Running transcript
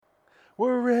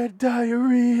We're red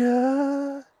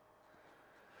diarrhea.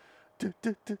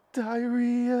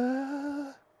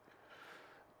 Diarrhea.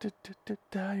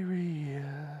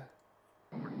 Diarrhea.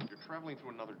 You're traveling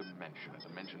through another dimension, a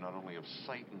dimension not only of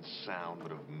sight and sound,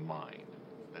 but of mind.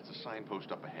 That's a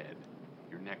signpost up ahead.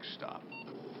 Your next stop,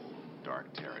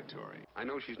 dark territory. I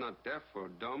know she's not deaf or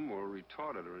dumb or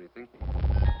retarded or anything.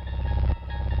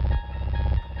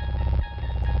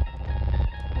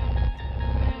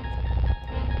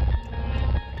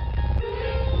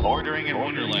 Bordering in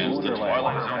Wonderlands, the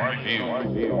Twilight Zone review.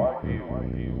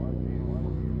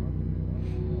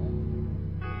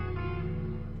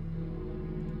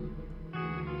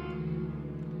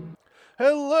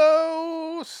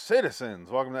 Hello, citizens.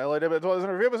 Welcome to LAW Twilight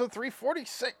Zone Review, episode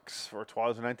 346 for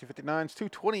Twilight Zone 1959's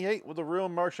 228 with the real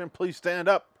Martian. Please stand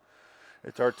up.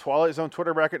 It's our Twilight Zone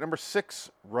Twitter bracket number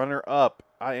 6 runner-up.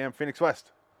 I am Phoenix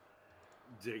West.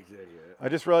 I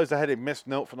just realized I had a missed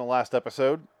note from the last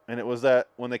episode, and it was that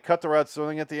when they cut the rod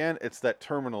sewing at the end, it's that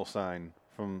terminal sign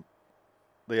from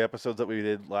the episodes that we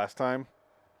did last time,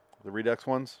 the Redux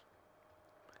ones.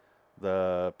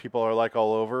 The people are like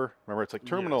all over. Remember, it's like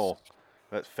terminal, yes.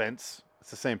 That fence. It's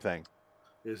the same thing.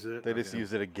 Is it? They just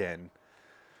used it again.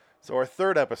 So our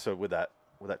third episode with that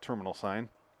terminal sign.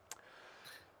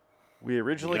 We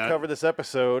originally covered this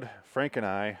episode, Frank and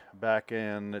I, back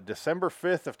in December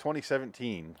 5th of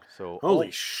 2017. So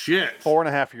holy shit.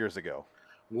 4.5 years ago.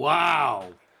 Wow.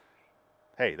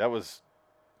 Hey, that was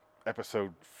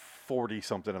episode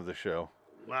 40-something of the show.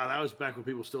 Wow, that was back when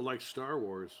people still liked Star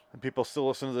Wars. And people still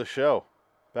listen to the show.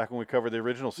 Back when we covered the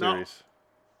original series.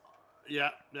 No.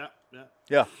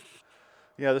 Yeah.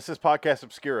 Yeah, this is Podcast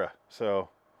Obscura, so...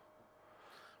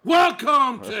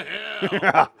 Welcome to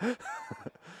hell!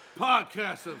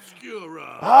 Podcast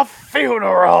Obscura. A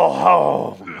funeral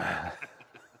home.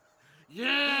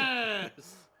 Yes.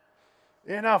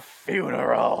 In a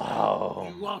funeral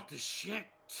home. You want the shit?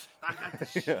 I got the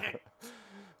shit.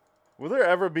 Will there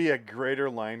ever be a greater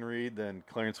line read than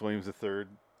Clarence Williams III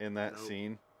in that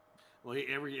scene? Well,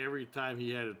 every time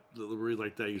he had a little read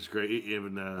like that, he's great.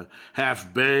 Even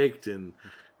Half Baked and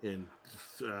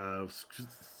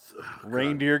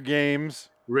Reindeer Games.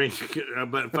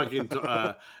 But fucking,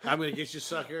 I'm gonna get you,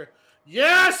 sucker.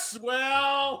 Yes,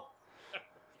 well,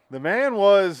 the man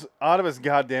was out of his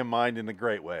goddamn mind in a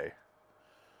great way.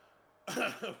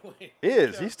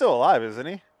 He's still alive, isn't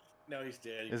he? No, he's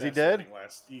dead. Is he dead?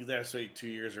 He last 2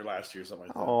 years or last year, something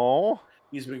like that. Oh,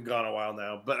 he's been gone a while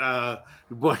now. But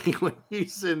when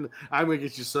he's in "I'm Gonna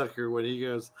Get You, Sucker," when he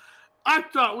goes, I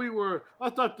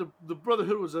thought the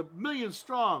Brotherhood was 1 million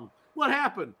strong. What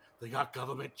happened? They got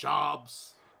government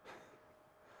jobs.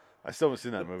 I still haven't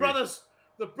seen that movie.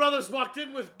 The brothers walked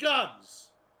in with guns.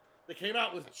 They came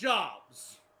out with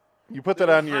jobs. You put that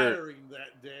on your hiring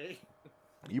that day.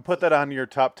 You put that on your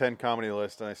top 10 comedy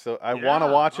list, and I want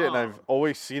to watch it, and I've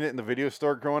always seen it in the video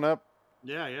store growing up.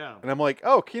 Yeah. And I'm like,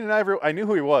 oh, Keenan Ivory. I knew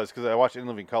who he was because I watched In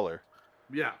Living Color.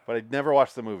 Yeah. But I'd never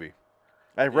watched the movie.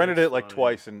 I rented it like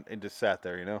twice and just sat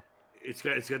there, you know? It's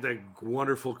got that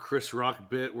wonderful Chris Rock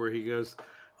bit where he goes,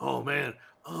 oh, man,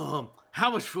 how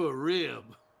much for a rib?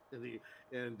 And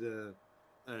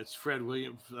it's Fred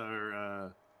Williams,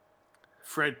 or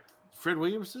Fred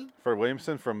Williamson? Fred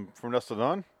Williamson from Dusk Till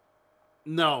Dawn?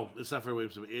 No, it's not Fred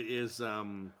Williamson. It is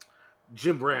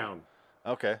Jim Brown.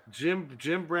 Okay. Jim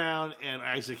Brown and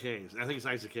Isaac Hayes. I think it's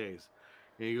Isaac Hayes.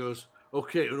 And he goes,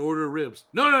 okay, an order of ribs.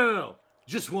 No.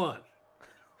 Just one.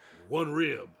 One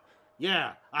rib.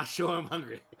 Yeah, I sure am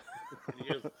hungry. And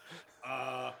he goes,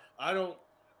 I don't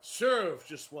serve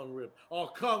just one rib. Oh,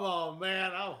 come on,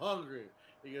 man, I'm hungry.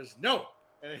 He goes, no.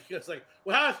 And he goes like,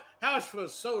 well, how much for a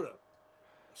soda?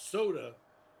 Soda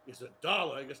is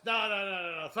 $1. He goes,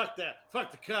 no, fuck that.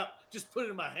 Fuck the cup. Just put it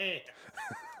in my hand.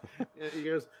 And he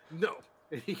goes, no.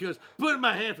 And he goes, put it in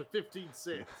my hand for 15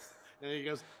 cents. And he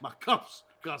goes, my cups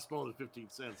cost more than 15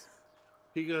 cents.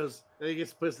 He goes, and he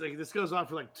gets pissed. This goes on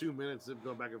for like 2 minutes, and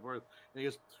going back and forth. And he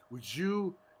goes, would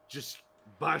you just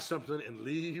buy something and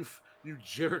leave, you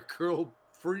Jerry Curl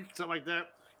freak, something like that?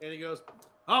 And he goes,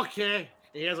 okay. And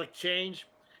he has like change,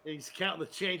 and he's counting the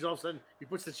change. All of a sudden, he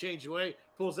puts the change away,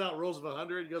 pulls out rolls of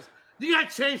 100. He goes, you got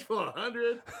change for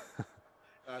 100?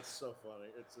 That's so funny.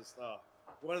 It's just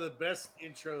one of the best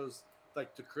intros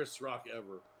like to Chris Rock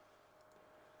ever.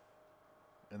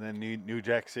 And then New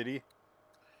Jack City.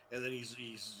 And then he's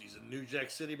in New Jack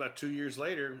City about 2 years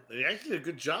later. He actually did a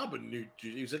good job in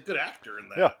he's a good actor in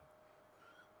that.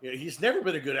 Yeah, he's never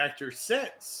been a good actor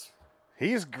since.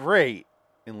 He's great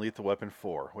in Lethal Weapon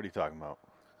 4. What are you talking about?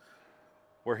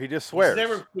 Where he just swears. He's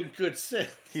never been good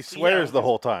since. He swears the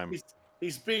whole time.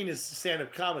 He's being his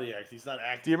stand-up comedy act. He's not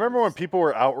acting. Do you remember when people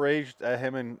were outraged at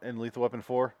him in Lethal Weapon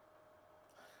 4?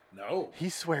 No. He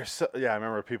swears so... Yeah, I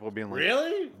remember people being like...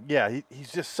 Really? Yeah,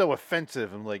 he's just so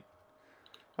offensive. I'm like,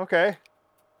 okay.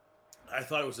 I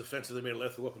thought it was offensive they made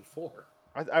Lethal Weapon 4.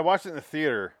 I watched it in the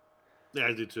theater. Yeah,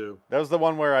 I did too. That was the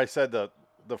one where I said the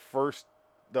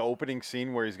opening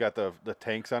scene where he's got the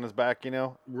tanks on his back, you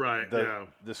know? Right,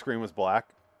 The screen was black.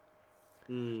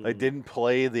 Mm. They didn't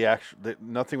play the actual...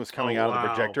 nothing was coming out of the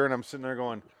projector, and I'm sitting there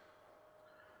going...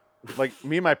 Like,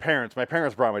 me and my parents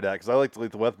brought my dad, because I like the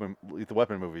Lethal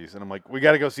Weapon movies, and I'm like, we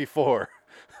got to go see 4.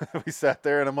 We sat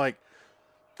there, and I'm like,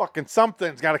 fucking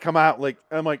something's got to come out. Like,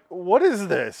 I'm like, what is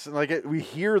this? And like, we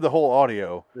hear the whole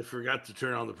audio. They forgot to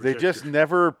turn on the projector. They just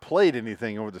never played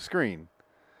anything over the screen.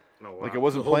 Oh, wow. Like, it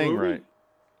wasn't The whole playing movie? right.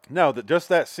 No, just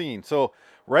that scene. So,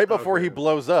 right before he Okay.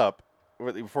 blows up,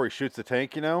 before he shoots the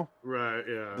tank, you know, Right,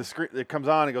 yeah. the screen, it comes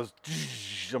on and goes,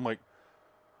 I'm like,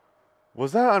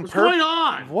 was that on What's purpose? going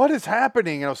on? What is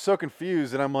happening? And I was so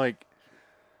confused, and I'm like,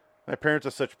 my parents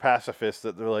are such pacifists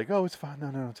that they're like, oh, it's fine.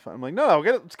 No, it's fine. I'm like, no,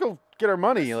 let's go get our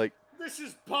money. Like, This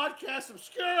is podcast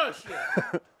obscure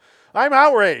shit. I'm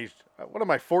outraged. What am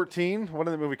I, 14? When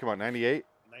did the movie come out? 98?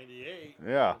 98.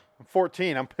 Yeah. I'm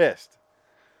 14. I'm pissed.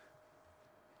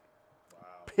 Wow.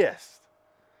 Pissed.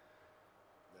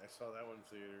 I saw that one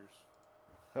in theaters.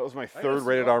 That was my guess third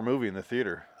rated so. R movie in the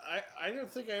theater. I don't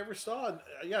think I ever saw it.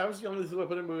 Yeah, I was the only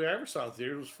Weapon movie I ever saw in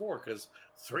theaters was 4, because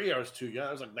 3 I was too young.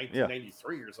 It was like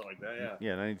 1993 or something like that, yeah.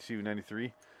 Yeah, 92, 93. I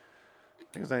think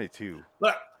it was 92.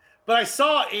 But I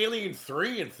saw Alien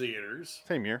 3 in theaters.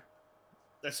 Same year.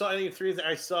 I saw Alien 3.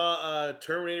 I saw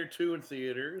Terminator 2 in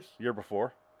theaters. Year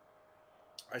before.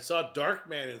 I saw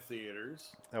Darkman in theaters.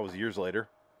 That was years later.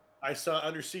 I saw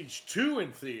Under Siege 2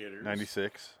 in theaters.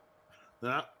 96.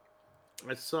 Yeah.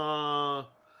 I saw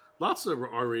lots of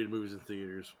R-rated movies in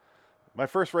theaters. My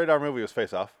first rated R movie was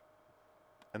Face Off.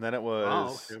 And then it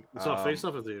was Okay. I saw Face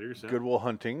Off in theaters. Yeah. Good Will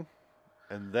Hunting.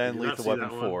 And then did not Lethal see Weapon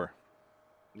that one. 4.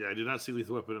 Yeah, I did not see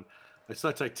Lethal Weapon. I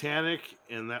saw Titanic,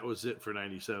 and that was it for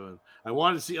 '97. I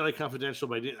wanted to see LA Confidential,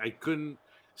 but I couldn't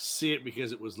see it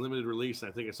because it was limited release.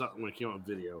 I think I saw it when it came out on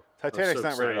video. Titanic's so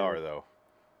not rated excited. R, though.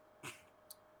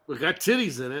 We got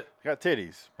titties in it. Got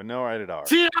titties, but no rated R.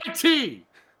 TIT!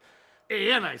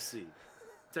 A-N-I-C.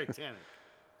 Titanic.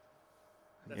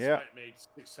 That's Yeah. why it made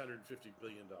 $650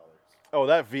 billion. Oh,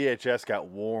 that VHS got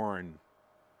worn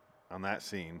on that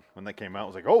scene. When that came out, I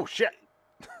was like, oh, shit.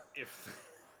 If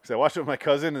Because I watched it with my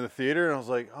cousin in the theater, and I was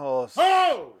like, oh,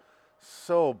 oh,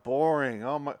 so boring.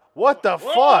 Oh, my. What the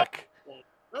Whoa! fuck?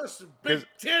 that's a big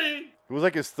titty. It was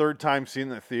like his third time seeing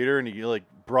the theater, and he like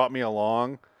brought me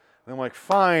along. And I'm like,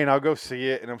 fine, I'll go see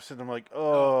it. And I'm sitting there, I'm like,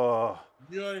 oh.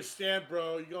 You understand,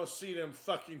 bro? You gonna see them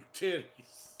fucking titties.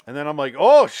 And then I'm like,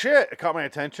 oh shit! It caught my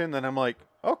attention. Then I'm like,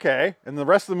 okay. And the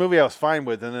rest of the movie I was fine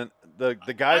with. And then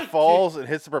the guy I falls and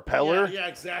hits the propeller. Yeah,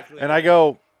 exactly. And I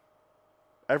go,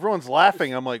 everyone's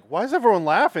laughing. I'm like, why is everyone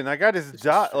laughing? That guy just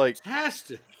died. Like,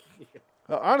 fantastic.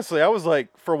 honestly, I was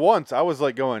like, for once, I was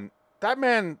like going, that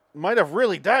man might have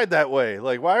really died that way.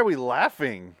 Like, why are we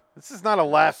laughing? This is not a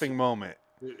laughing moment.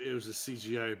 It was a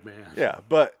CGI man. Yeah,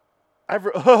 but I've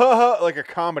like a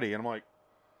comedy, and I'm like,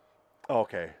 oh,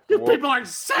 okay. You people are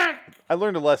sick. I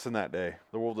learned a lesson that day.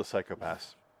 The world of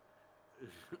psychopaths.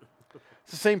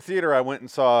 It's the same theater I went and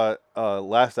saw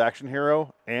Last Action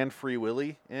Hero and Free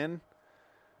Willy in,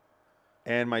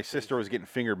 and my sister was getting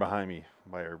fingered behind me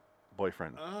by her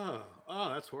boyfriend. Oh,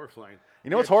 that's horrifying. You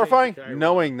know You what's have to horrifying? change the Chiron.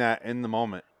 Knowing that in the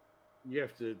moment. You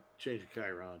have to change the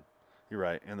Chiron. You're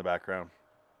right, in the background.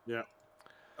 Yeah.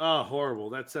 Oh, horrible.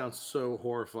 That sounds so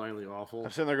horrifyingly awful.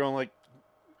 I'm sitting there going like,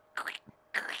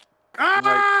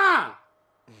 Ah!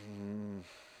 mm.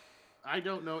 I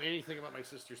don't know anything about my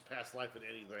sister's past life in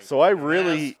anything. So I Ask.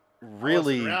 really, I wasn't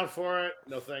really, around for it.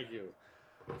 No, thank you.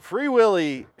 Free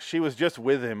Willy, she was just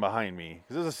with him behind me.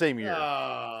 Because it was the same year.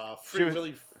 Free was-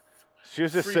 Willy. She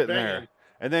was just free sitting banging. there.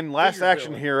 And then Last Figure Action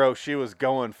villain. Hero, she was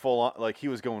going full on, like he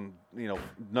was going,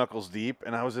 knuckles deep.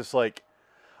 And I was just like,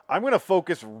 I'm going to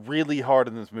focus really hard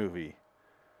in this movie.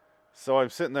 So I'm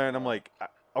sitting there and I'm like,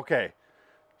 okay,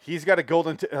 he's got a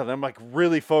golden, and I'm like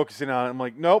really focusing on it. I'm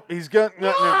like, nope, he's going to,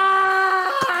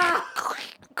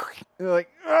 like,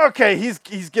 okay, he's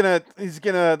gonna,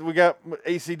 we got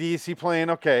AC/DC playing.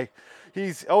 Okay.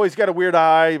 He's always got a weird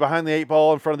eye behind the 8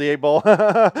 ball, in front of the 8 ball. You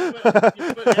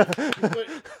put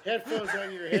headphones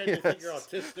on your head. You think you're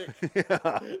autistic. Yeah.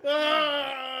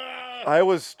 Ah! I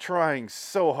was trying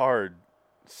so hard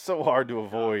to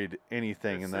avoid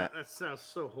anything in that. That sounds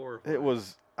so horrible.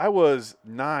 I was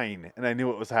 9 and I knew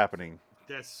what was happening.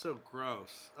 That's so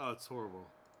gross. Oh, it's horrible.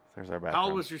 There's our How old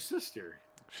background. was your sister?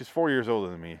 She's 4 years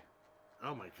older than me.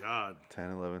 Oh my God.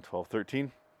 10, 11, 12,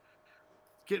 13.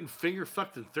 Getting finger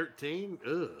fucked in 13?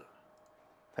 Ugh.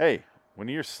 Hey, when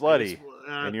you're slutty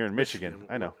Uh, and you're in Michigan,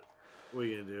 I know. What are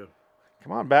you gonna do?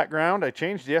 Come on, background. I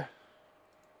changed you.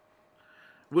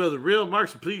 Will the real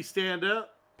Martian please stand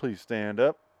up? Please stand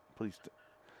up.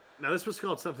 Now this was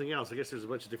called something else. I guess there's a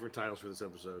bunch of different titles for this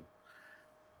episode.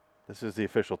 This is the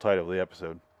official title of the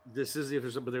episode. This is the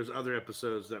episode, but there's other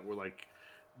episodes that were like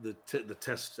the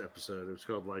test episode. It was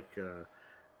called like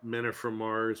Men Are From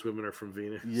Mars, Women Are From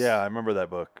Venus. Yeah, I remember that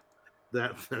book. Yeah.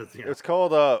 It's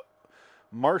called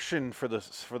Martian for the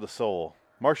Soul.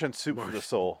 Martian Soup for the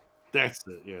Soul. That's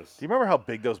it. Yes. Do you remember how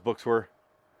big those books were?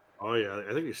 Oh yeah,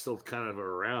 I think they're still kind of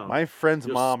around. My friend's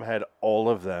mom had all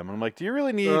of them. I'm like, do you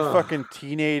really need fucking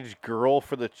teenage girl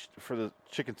for the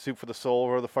chicken soup for the soul, or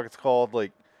whatever the fuck it's called?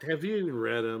 Like, have you even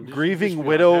read them? Grieving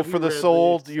Widow for the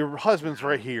Soul. Your husband's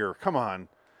right here. Come on.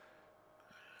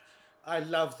 I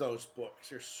love those books.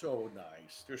 They're so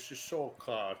nice. They're just so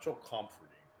comforting.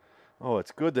 Oh,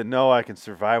 it's good to know I can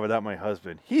survive without my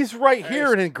husband. He's right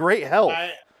here and in great health.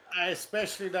 I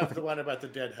especially love the one about the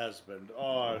dead husband.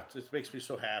 Oh, it makes me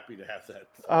so happy to have that.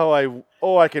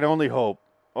 I can only hope.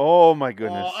 Oh my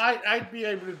goodness. Oh, I'd be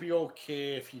able to be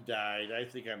okay if he died. I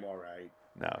think I'm all right.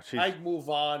 No, I'd move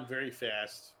on very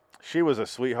fast. She was a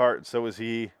sweetheart, and so was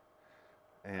he.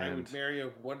 And I would marry a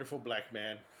wonderful black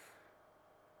man.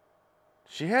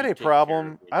 She had a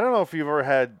problem. I don't know if you've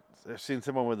ever seen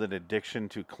someone with an addiction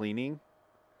to cleaning.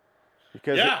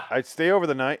 Because I'd stay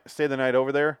the night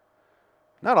over there.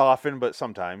 Not often, but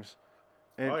sometimes.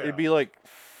 And it'd be like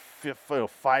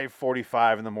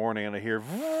 5:45 in the morning, and I hear,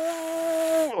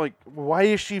 like, why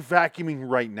is she vacuuming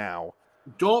right now?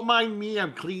 Don't mind me,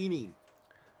 I'm cleaning.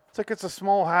 It's like it's a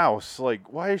small house.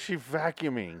 Like, why is she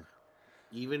vacuuming?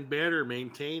 Even better,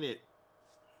 maintain it.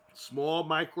 Small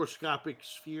microscopic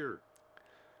sphere.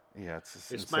 Yeah,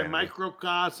 it's insanity. My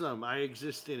microcosm. I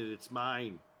exist in it. It's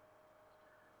mine.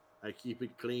 I keep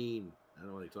it clean. I don't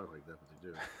know why they talk like that, but they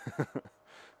do.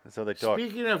 That's how they talk.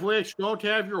 Speaking of which, don't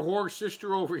have your whore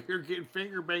sister over here getting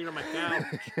finger banged on my couch.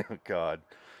 Oh, God.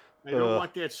 I don't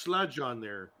want that sludge on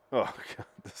there. Oh, God.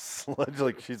 The sludge,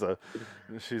 like she's a...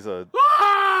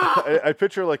 Ah! I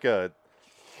picture like a...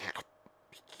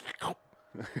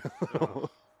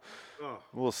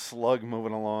 little slug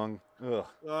moving along.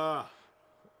 Ugh.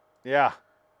 Yeah.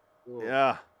 Ugh.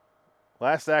 Yeah.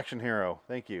 Last Action Hero.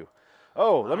 Thank you.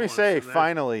 Oh, let me say,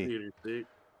 finally,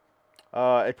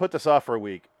 I put this off for a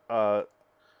week. Our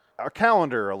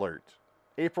calendar alert.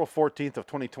 April 14th of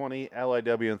 2020,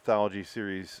 LIW Anthology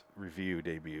Series Review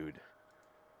debuted.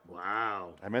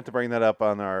 Wow. I meant to bring that up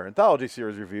on our Anthology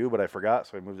Series review, but I forgot,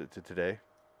 so I moved it to today.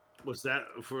 Was that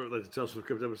for like the Tales from the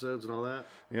Crypt episodes and all that?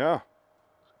 Yeah.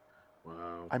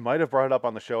 Wow. I might have brought it up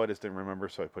on the show. I just didn't remember,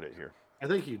 so I put it here. I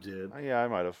think you did. Yeah, I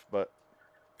might have, but...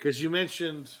 Because you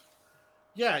mentioned...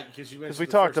 Yeah, because you mentioned... Because we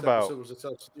talked about...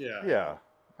 Yeah. Yeah,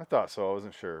 I thought so. I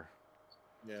wasn't sure.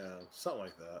 Yeah, something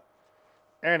like that.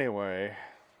 Anyway...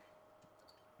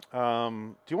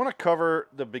 do you want to cover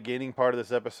the beginning part of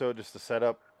this episode just to set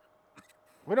up?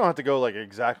 We don't have to go like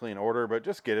exactly in order, but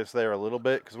just get us there a little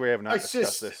bit because we have not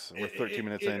discussed this. We're 13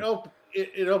 minutes in.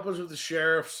 It opens with the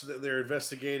sheriffs. They're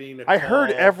investigating. I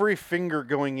heard every finger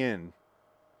going in.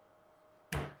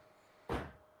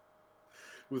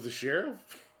 With the sheriff?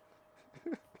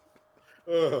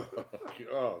 Oh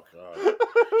God!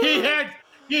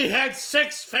 He had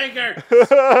 6 fingers.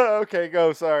 Okay,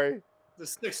 go. Sorry. The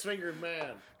 6-fingered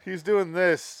man. He's doing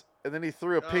this, and then he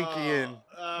threw a pinky in.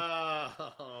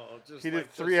 Just he did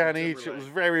like 3 on each. It was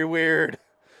very weird.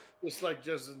 Just like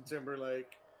Justin Timberlake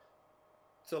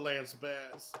to Lance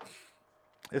Bass.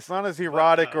 It's not as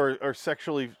erotic or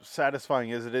sexually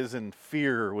satisfying as it is in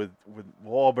Fear with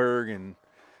Wahlberg and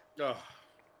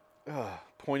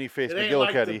pointy-faced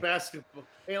McGillicuddy.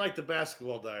 Ain't like the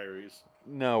Basketball Diaries.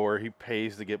 No, where he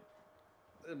pays to get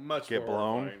blown.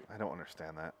 Horrifying. I don't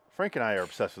understand that. Frank and I are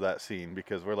obsessed with that scene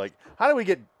because we're like, how do we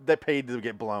get that paid to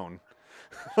get blown?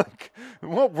 Like,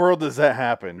 in what world does that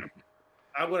happen?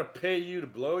 I'm going to pay you to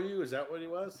blow you? Is that what he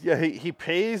was? Yeah, he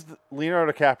pays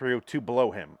Leonardo DiCaprio to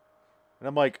blow him. And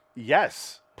I'm like,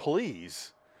 yes,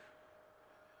 please.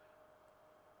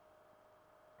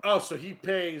 Oh, so he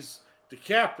pays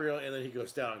DiCaprio and then he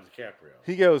goes down to DiCaprio.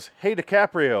 He goes, hey,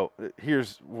 DiCaprio,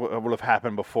 here's what would have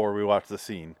happened before we watched the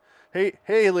scene. Hey,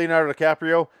 Leonardo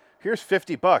DiCaprio, here's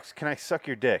 $50. Can I suck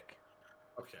your dick?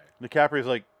 Okay. DiCaprio's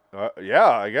like, yeah,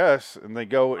 I guess. And they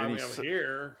go and he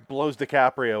blows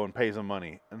DiCaprio and pays him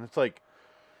money. And it's like,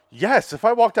 yes, if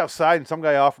I walked outside and some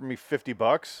guy offered me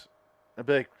 $50, I'd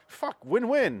be like, fuck,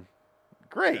 win-win.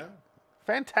 Great. Yeah.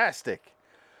 Fantastic.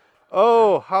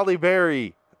 Oh, Holly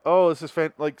Berry. Oh, this is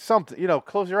like something.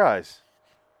 Close your eyes.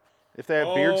 If they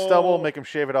have beard stubble, make them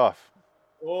shave it off.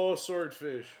 Oh,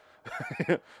 swordfish.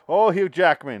 Oh, Hugh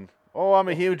Jackman. Oh, I'm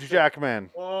a huge Jackman.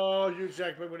 Oh, Hugh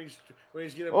Jackman when he's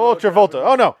getting. Oh, Travolta.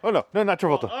 Oh no, no, not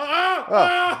Travolta.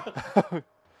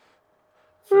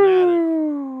 Fanatic.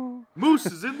 Moose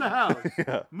is in the house.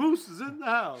 Yeah. Moose is in the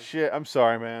house. Shit, I'm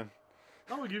sorry, man.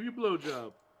 I'm gonna give you a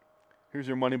blowjob. Here's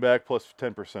your money back plus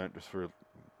 10% just for.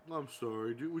 I'm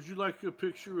sorry, dude. Would you like a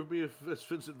picture of me as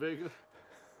Vincent Vega?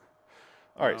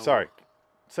 All right, sorry.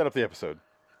 Set up the episode.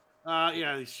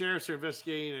 Yeah, the sheriffs are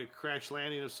investigating a crash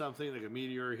landing of something, like a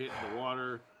meteor hitting the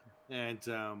water, and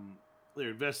they're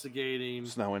investigating.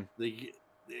 Snowing.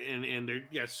 And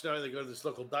they're snowing. They go to this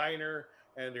local diner,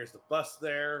 and there's the bus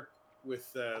there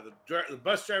with the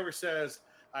bus driver says,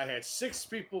 "I had 6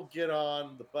 people get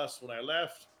on the bus when I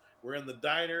left. We're in the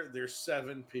diner. There's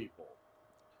 7 people."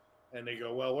 And they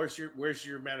go, "Well, where's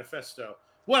your manifesto?"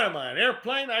 "What am I, an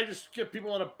airplane? I just get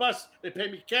people on a bus. They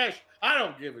pay me cash. I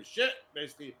don't give a shit."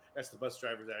 Basically, that's the bus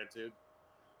driver's attitude.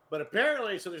 But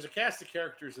apparently, so there's a cast of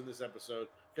characters in this episode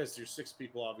because there's 6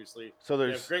 people, obviously. So They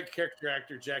there's have great character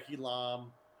actor Jackie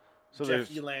Lamb.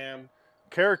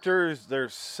 Characters.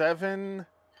 There's 7,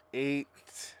 8,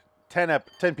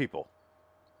 10 people.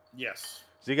 Yes.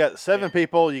 So you got 7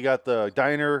 people. You got the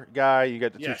diner guy. You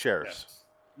got the 2 sheriffs.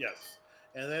 Yes.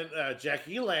 And then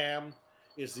Jackie Lamb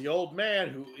is the old man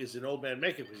who is in old man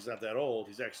makeup. He's not that old.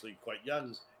 He's actually quite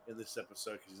young in this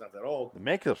episode because he's not that old. The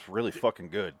makeup's really fucking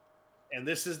good. And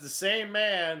this is the same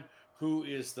man who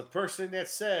is the person that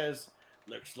says,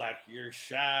 "Looks like you're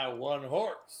shy 1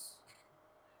 horse."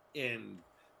 In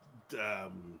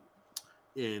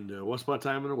Once Upon a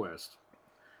Time in the West.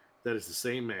 That is the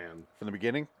same man. From the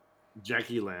beginning?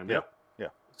 Jackie Lamb. Yeah. Yep. Yeah.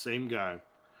 Same guy.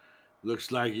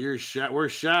 "Looks like you're shy. We're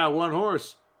shy 1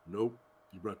 horse." "Nope.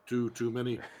 You brought too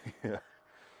many." Yeah.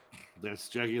 That's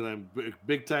Jackie Lamb,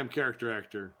 big time character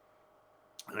actor.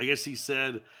 And I guess he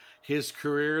said his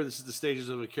career, this is the stages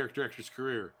of a character actor's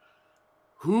career.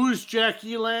 Who's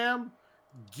Jackie Lamb?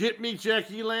 Get me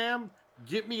Jackie Lamb.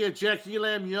 Get me a Jackie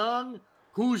Lamb young.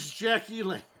 Who's Jackie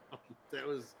Lamb? That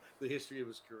was the history of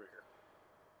his career.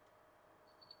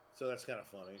 So that's kind of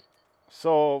funny.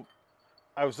 So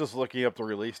I was just looking up the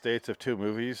release dates of 2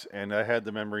 movies, and I had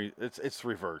the memory. It's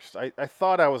reversed. I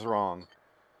thought I was wrong.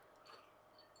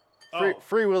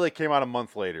 Free Willy came out a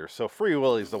month later, so Free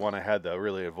Willy's the one I had to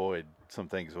really avoid some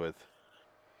things with.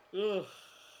 Ugh.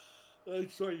 I'm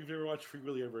sorry you've never watched Free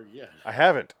Willy ever again. I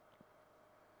haven't.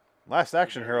 Last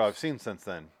action hero I've seen since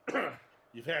then.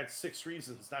 You've had 6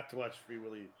 reasons not to watch Free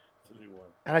Willy, the new one.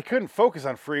 And I couldn't focus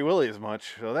on Free Willy as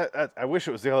much, so that I wish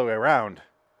it was the other way around.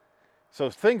 So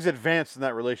things advanced in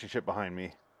that relationship behind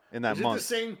me in that month.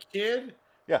 Is it the same kid?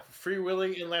 Yeah. Free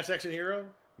Willy and Last Action Hero?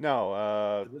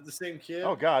 No. Is it the same kid?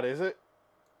 Oh, God, is it?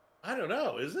 I don't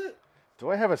know. Is it?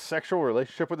 Do I have a sexual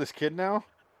relationship with this kid now?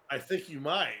 I think you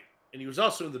might. And he was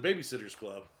also in the Babysitters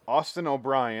Club. Austin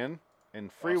O'Brien.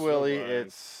 And Free Austin Willy, O'Brien.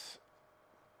 it's...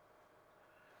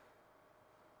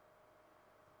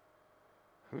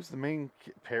 Who's the main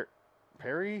kid?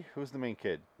 Perry? Who's the main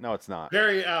kid? No, it's not.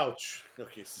 Perry Ouch.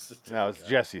 Okay. No, it's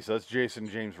Jesse. So it's Jason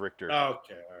James Richter. Okay. All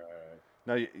right.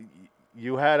 No,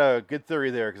 you had a good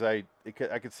theory there because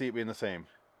I could see it being the same.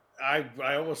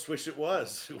 I almost wish it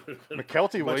was.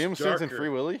 McKelty Williamson's in Free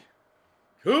Willy?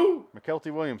 Who?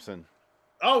 McKelty Williamson.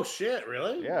 Oh, shit.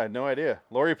 Really? Yeah, I had no idea.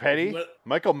 Lori Petty?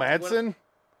 Michael Madsen?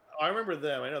 I remember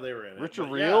them. I know they were in it. Richard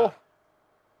but Reel? yeah.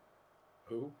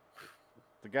 Who?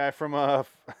 The guy from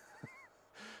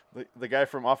the guy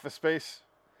from Office Space?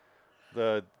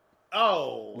 The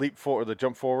leap forward, the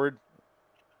jump forward?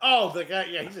 Oh, the guy.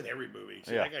 Yeah, he's in every movie.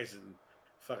 See, Yeah. That guy's in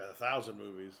fucking 1,000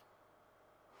 movies.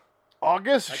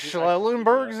 August I can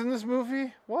Schellenberg's see in this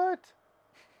movie? What?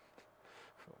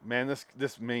 Man,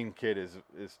 this main kid is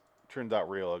turned out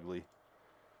real ugly.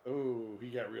 Ooh, he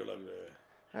got real ugly.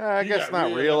 I He guess got not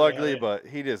real real ugly. ugly, but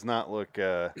he does not look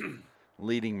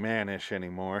leading manish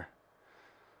anymore.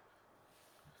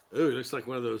 Ooh, he looks like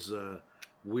one of those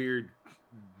weird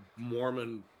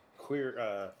Mormon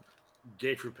queer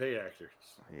gay for pay actors.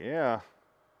 Yeah.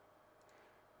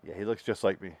 Yeah, he looks just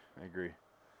like me. I agree.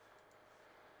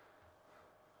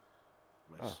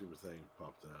 My stupid thing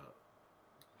popped out.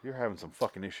 You're having some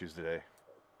fucking issues today.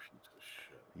 Piece of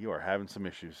shit. You are having some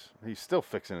issues. He's still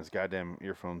fixing his goddamn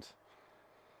earphones.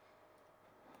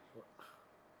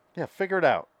 Yeah, figure it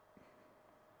out.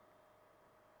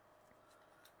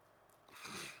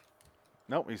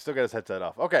 Nope, he's still got his headset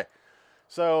off. Okay.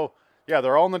 So, yeah,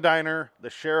 they're all in the diner. The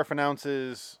sheriff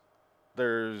announces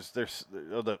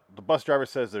the bus driver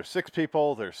says there's 6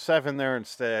 people. There's 7 there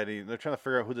instead. They're trying to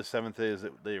figure out who the 7th is.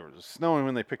 They were snowing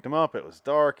when they picked him up. It was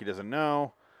dark. He doesn't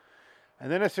know.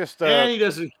 And then it's just and he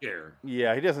doesn't care.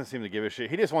 Yeah, he doesn't seem to give a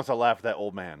shit. He just wants to laugh at that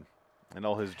old man and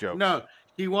all his jokes. No,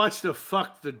 he wants to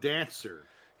fuck the dancer.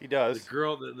 He does. The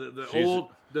girl,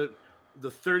 the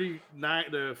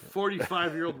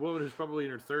 45-year-old woman who's probably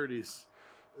in her 30s.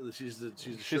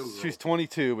 She's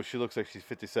 22, but she looks like she's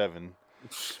 57.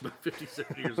 She's about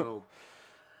 57 years old.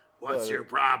 What's your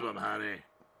problem, honey?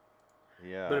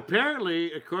 Yeah. But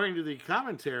apparently, according to the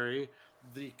commentary,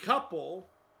 the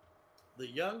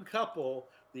young couple,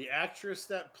 the actress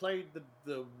that played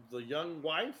the young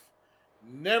wife,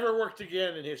 never worked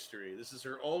again in history. This is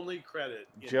her only credit.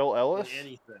 Jill Ellis? In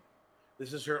anything.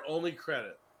 This is her only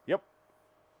credit. Yep.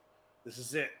 This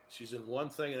is it. She's in one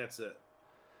thing, and that's it.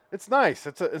 It's nice.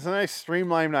 It's a nice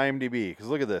streamlined IMDb, because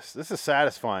look at this. This is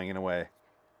satisfying in a way.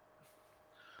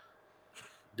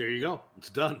 There you go. It's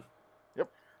done. Yep.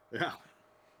 Yeah.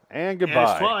 And goodbye. And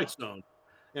it's Twilight Zone.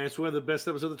 And it's one of the best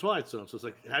episodes of the Twilight Zone. So it's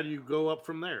like, how do you go up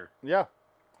from there? Yeah.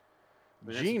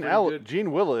 I mean,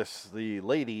 Jean Willis,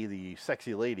 the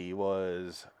sexy lady,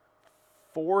 was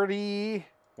 40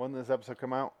 when this episode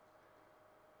come out.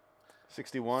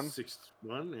 61?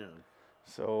 61, yeah.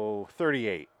 So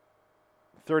 38.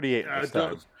 38 this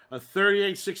time. A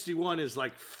 38-61 is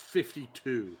like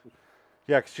 52.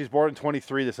 Yeah, because she's born in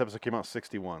 23. This episode came out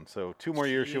 61. So 2 more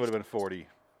years, she would have been 40.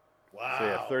 Wow. So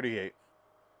yeah, 38.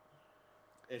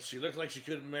 And she looked like she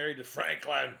could have married to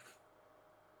Franklin.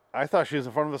 I thought she was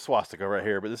in front of the swastika right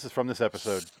here, but this is from this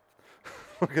episode.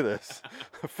 Look at this.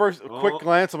 First, quick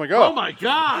glance. I'm like, oh my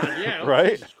God. Yeah.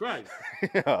 Right? Jesus Christ.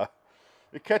 Yeah.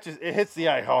 It hits the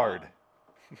eye hard.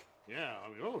 Yeah. I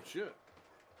mean, oh, shit.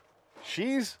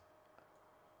 She's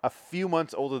a few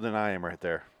months older than I am right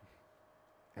there.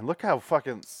 And look how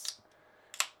fucking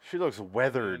she looks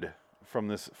weathered from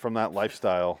that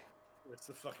lifestyle. It's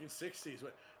the fucking 60s.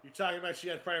 You're talking about she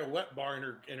had probably a wet bar in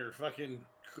her fucking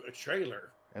trailer.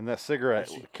 And that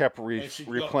cigarette kept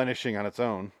replenishing on its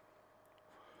own.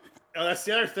 Oh, that's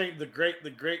the other thing. The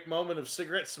great moment of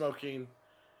cigarette smoking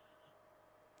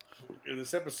in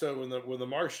this episode when the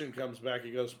Martian comes back.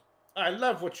 He goes, "I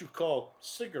love what you call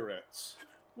cigarettes.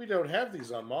 We don't have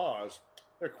these on Mars.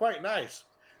 They're quite nice.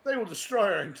 They will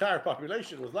destroy our entire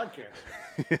population with lung cancer."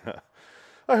 Yeah.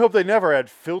 I hope they never add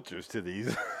filters to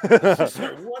these.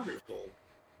 They're wonderful.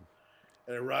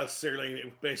 And then Rod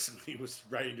Serling basically was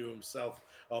writing to himself,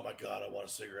 "Oh my God, I want a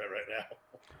cigarette right now."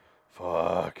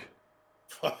 Fuck.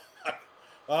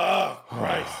 Oh,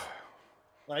 Christ.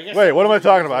 Wait, what am I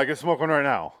talking about? I can smoke one right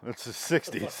now. It's the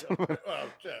 60s. Oh,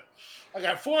 shit. I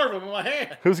got 4 of them in my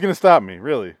hand. Who's going to stop me,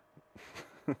 really?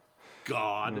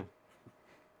 God.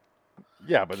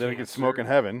 Yeah, but then I can smoke in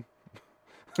heaven.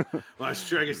 Well, that's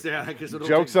true. I guess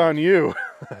Joke's on you.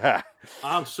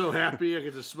 I'm so happy I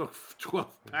get to smoke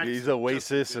 12 packs. These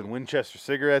Oasis and Winchester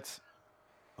cigarettes.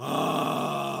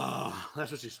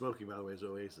 That's what she's smoking, by the way, is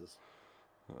Oasis.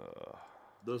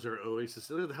 Those are Oasis.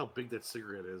 Look at how big that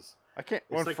cigarette is. I can't.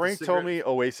 When like Frank told me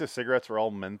Oasis cigarettes were all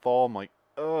menthol, I'm like,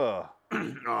 ugh.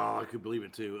 Oh, I could believe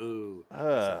it too. Ooh,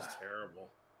 that sounds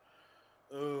terrible.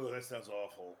 Ooh, that sounds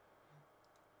awful.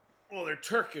 Well, they're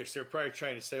Turkish. They're probably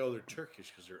trying to say, oh, they're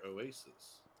Turkish because they're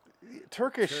Oasis.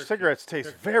 Turkish cigarettes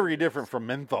taste very different from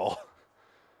menthol.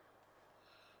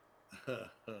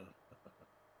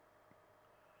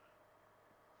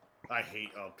 I hate,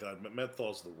 oh God,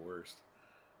 menthol's the worst.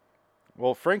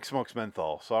 Well, Frank smokes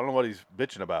menthol, so I don't know what he's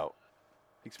bitching about.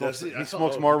 He smokes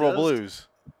Marlboro Blues.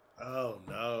 Oh,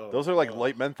 no. Those are like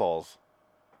light menthols.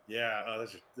 Yeah,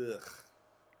 those are, ugh.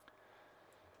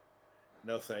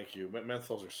 No, thank you.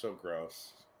 Menthols are so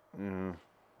gross. Mm.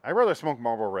 I'd rather smoke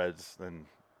Marlboro Reds than...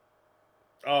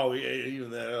 Oh, yeah,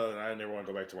 even that. I never want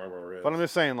to go back to Marlboro Reds. But I'm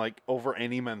just saying, like, over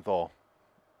any menthol.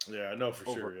 Yeah, no, for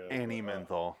sure. Yeah. Any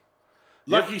menthol.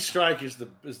 Lucky Strike is the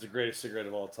greatest cigarette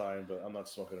of all time, but I'm not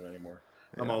smoking them anymore.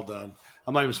 Yeah. I'm all done.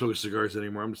 I'm not even smoking cigars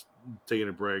anymore. I'm just taking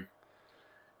a break.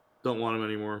 Don't want them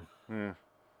anymore. Yeah.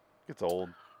 It's old.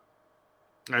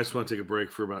 I just want to take a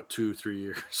break for about 2-3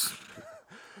 years.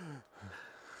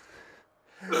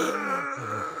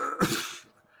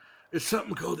 It's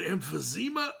something called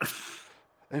emphysema.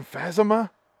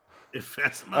 Emphysema?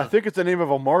 Emphysema. I think it's the name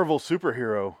of a Marvel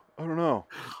superhero. I don't know.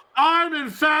 I'm in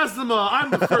Phasma.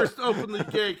 I'm the first openly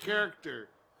gay character.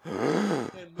 It's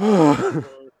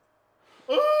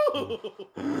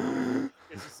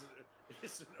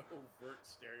an overt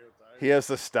stereotype. He has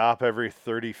to stop every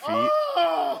 30 feet.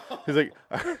 Oh! He's like,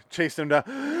 chase him down.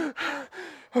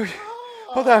 Okay.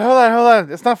 Hold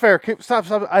on. It's not fair. Stop.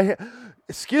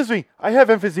 Excuse me, I have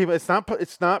emphysema.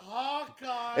 It's not. Oh,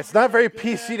 God, It's not very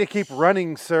bitch. PC to keep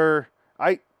running, sir.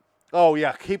 Oh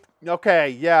yeah, keep. Okay,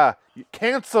 yeah.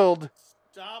 Canceled.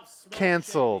 Stop smoke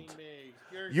Canceled. shaming me.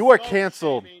 You're You are smoke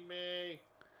canceled. shaming me.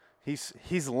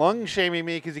 He's lung shaming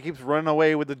me because he keeps running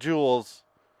away with the jewels.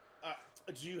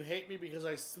 Do you hate me because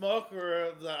I smoke,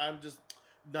 or that I'm just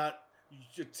not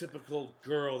your typical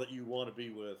girl that you want to be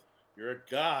with? You're a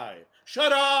guy.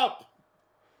 Shut up!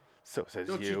 So says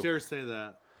Don't you. you dare say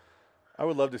that. I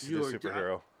would love to see You the are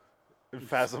superhero.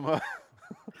 Phasma.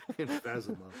 In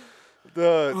Phasma.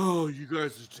 The Oh, you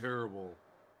guys are terrible.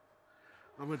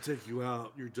 I'm gonna take you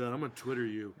out. You're done. I'm gonna Twitter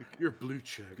you. You're blue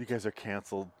check. you guys are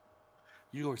canceled.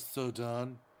 You are so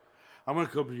done. I'm gonna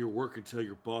come to your work and tell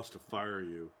your boss to fire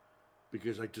you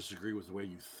because I disagree with the way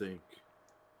you think.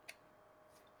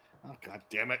 Oh, God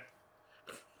damn it.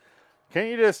 Can't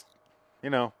you just,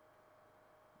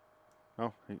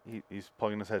 Oh, he's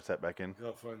plugging his headset back in.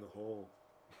 Gotta find the hole.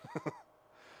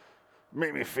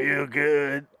 Make me feel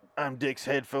good. I'm Dick's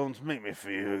headphones. Make me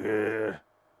feel good.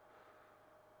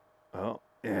 Oh,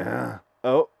 yeah.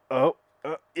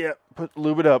 Yeah.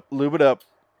 Lube it up. Lube it up.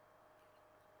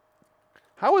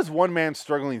 How is one man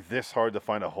struggling this hard to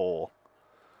find a hole?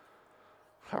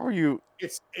 How are you?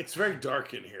 It's very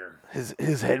dark in here.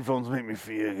 His headphones make me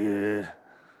feel good.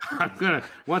 I'm gonna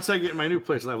once I get in my new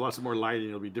place, I'll have lots of more lighting.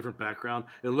 It'll be different background.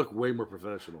 It'll look way more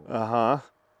professional. Uh-huh.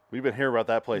 We've been hearing about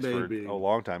that place Maybe. for a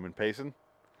long time in Payson.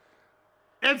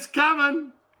 It's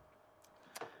coming.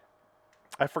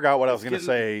 I forgot what I was going to getting-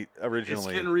 say It's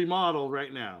originally. getting remodeled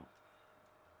right now.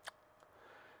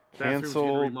 Bathroom's getting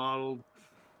Canceled remodeled.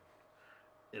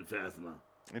 In Phasma.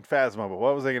 in Phasma, but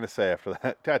what was I going to say after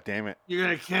that? God damn it. You're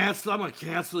gonna cancel. I'm gonna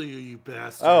cancel you, you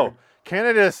bastard. Oh, can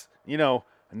I just,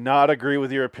 not agree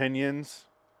with your opinions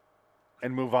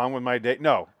and move on with my day?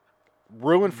 No.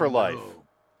 Ruin for life.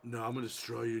 No, I'm gonna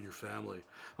destroy you and your family.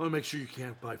 I'm gonna make sure you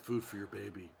can't buy food for your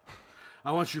baby.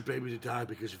 I want your baby to die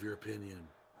because of your opinion.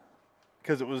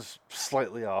 Because it was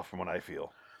slightly off from what I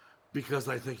feel. Because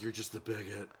I think you're just a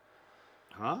bigot.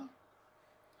 Huh?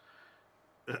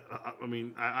 I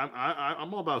mean,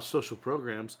 I'm all about social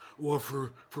programs. Or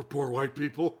for poor white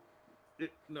people.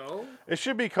 No? It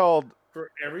should be called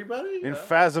For everybody? in Yeah.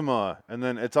 Phasma, and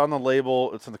then it's on the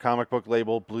label, it's on the comic book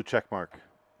label, Blue Checkmark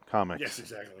Comics. Yes,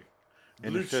 exactly.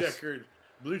 And Blue it's just-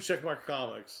 blue checkmark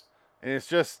comics. And it's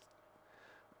just,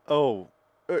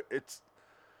 it's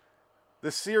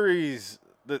the series.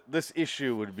 This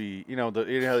issue would be, how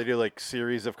they do like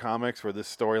series of comics where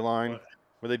this storyline,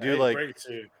 where they do Hey, like, great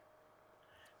too.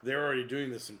 They're already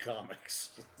doing this in comics.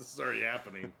 This is already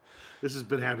happening. This has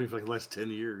been happening for like the last 10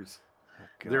 years.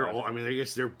 They're God. all, I mean, I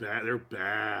guess they're bad. They're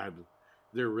bad.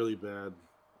 They're really bad.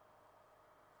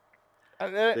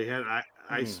 They had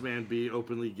Iceman be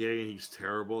openly gay and he's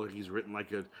terrible. He's written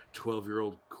like a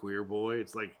 12-year-old queer boy.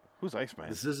 It's like, Who's Iceman?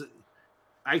 this isn't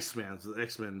Iceman's the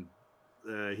X-Men.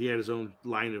 He had his own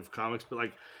line of comics, but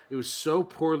like it was so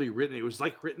poorly written. It was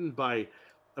like written by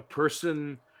a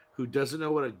person who doesn't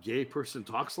know what a gay person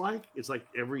talks like. It's like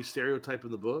every stereotype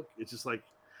in the book. It's just like,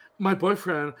 my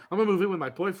boyfriend, I'm gonna move in with my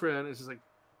boyfriend. It's just like,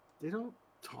 they don't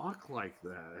talk like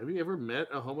that. Have you ever met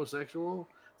a homosexual?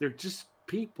 They're just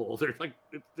people. They're like,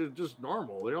 they're just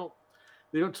normal.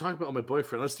 They don't talk about my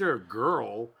boyfriend unless they're a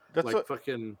girl. That's like what-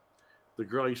 fucking the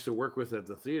girl I used to work with at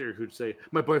the theater who'd say,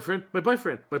 my boyfriend, my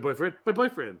boyfriend, my boyfriend, my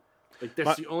boyfriend. Like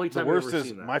that's the only The time I've worst ever is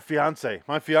seen that. my fiance.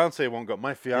 My fiance won't go.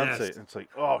 My fiance. Yes. It's like,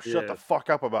 oh, shut the Yes. fuck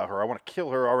up about her. I want to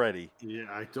kill her already. Yeah,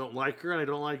 I don't like her and I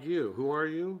don't like you. Who are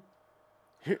you?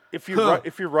 If you Huh.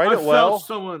 if you write I it well, felt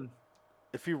someone.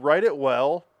 if you write it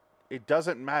well, it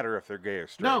doesn't matter if they're gay or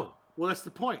straight. No. Well, that's the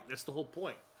point. That's the whole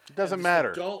point. it doesn't And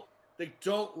matter. They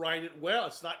don't write it well.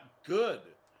 It's not good.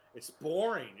 It's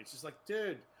boring. It's just like,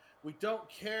 dude, we don't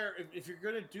care. If you're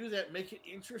gonna do that, make it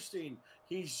interesting.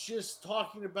 He's just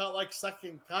talking about like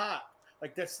sucking cock.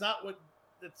 Like that's not what.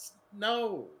 That's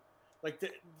no. Like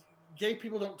gay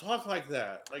people don't talk like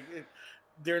that. Like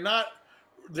they're not.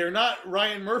 They're not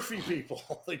Ryan Murphy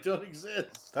people. They don't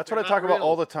exist. That's They're what I not talk about real.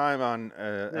 all the time on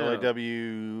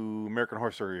LAW American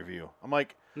Horror Story Review. I'm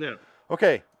like, Yeah.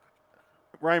 okay,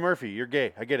 Ryan Murphy, you're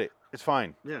gay. I get it. It's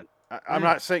fine. Yeah. I'm Yeah.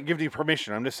 not saying giving you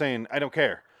permission. I'm just saying I don't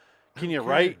care. Can you Okay.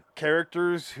 write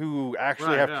characters who actually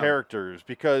Right, have yeah. characters?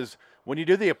 Because when you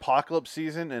do the apocalypse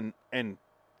season and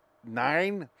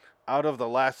 9 out of the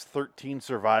last 13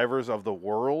 survivors of the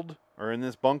world are in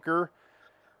this bunker,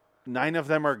 9 of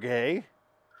them are gay.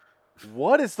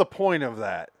 What is the point of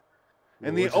that? And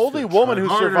Well, the we're just only gonna woman try who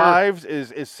harder. survives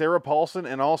is Sarah Paulson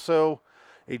and also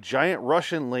a giant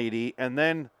Russian lady, and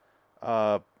then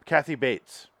Kathy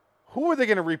Bates, Who are they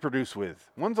going to reproduce with?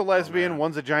 One's a lesbian, man.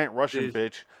 one's a giant Russian Did-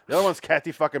 bitch. The other one's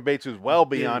Kathy fucking Bates, who's well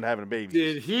beyond having a baby.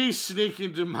 Did he sneak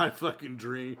into my fucking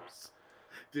dreams?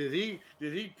 Did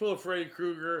he pull Freddy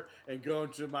Krueger and go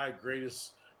into my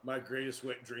greatest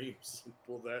wet dreams and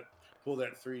pull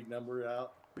that 3 number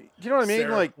out? You know what I mean?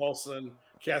 Sarah Like, Paulson,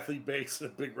 Kathy Bates, and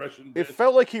a big Russian bitch. it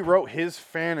felt like he wrote his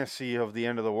fantasy of the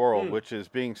end of the world, Hmm. which is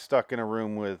being stuck in a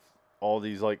room with all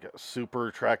these like super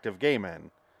attractive gay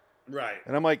men. Right.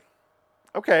 And I'm like,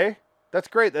 okay, that's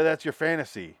great that that's your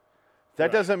fantasy. That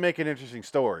Right. doesn't make an interesting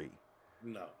story.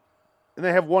 No. And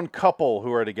they have one couple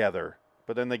who are together,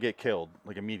 but then they get killed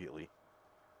like immediately.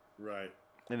 Right.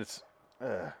 And it's,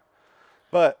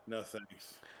 but No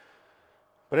thanks.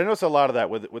 I notice a lot of that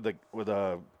with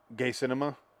gay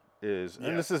cinema is, Yeah.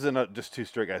 and this isn't just two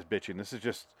straight guys bitching. This is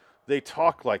just they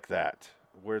talk like that,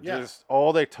 where Yeah. just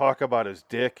all they talk about is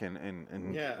dick and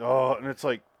Yeah. and it's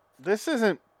like this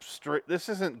isn't straight. This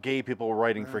isn't gay people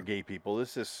writing for gay people.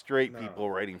 This is straight No.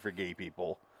 people writing for gay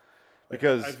people. Like,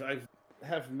 Because I've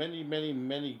have many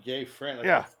gay friends. Like,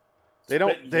 Yeah. I've they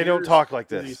don't spent talk years like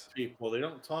with this. These people, they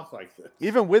don't talk like this.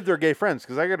 Even with their gay friends,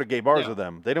 because I go to gay bars Yeah. with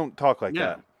them, they don't talk like Yeah.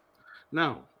 that.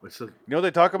 No, it's a You know what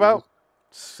they talk about?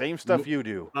 Same stuff you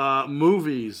do.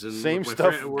 movies and Same my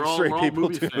stuff we're all straight people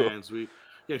movie do. fans. We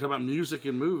talk about music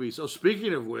and movies. So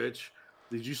speaking of which,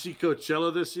 did you see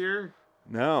Coachella this year?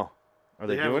 No, are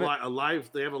they, have doing it? a live.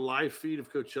 They have a live feed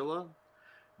of Coachella.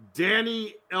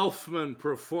 Danny Elfman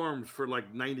performed for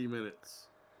like 90 minutes.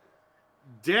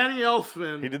 Danny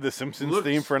Elfman. He did the Simpsons looks-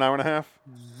 theme for an hour and a half.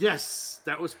 Yes,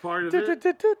 that was part of it.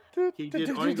 He did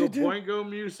Oingo Boingo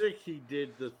music. He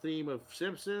did the theme of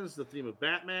Simpsons, the theme of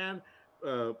Batman,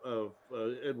 of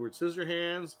Edward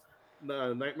Scissorhands,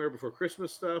 Nightmare Before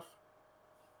Christmas stuff.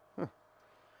 Huh.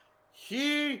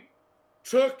 He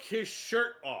took his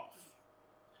shirt off.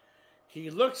 He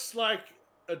looks like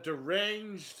a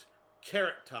deranged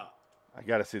Carrot Top. I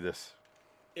got to see this.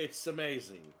 It's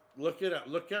amazing. Look it up.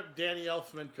 Look up Danny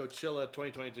Elfman Coachella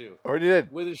 2022 Already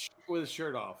did. with his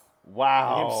shirt off. Him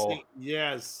Wow. sing-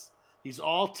 yes, he's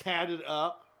all tatted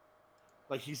up,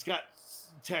 like he's got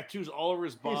tattoos all over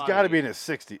his body. He's got to be in his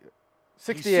 60. He's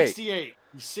 68. 68.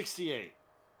 He's 68.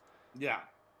 Yeah.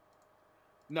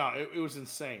 No, it was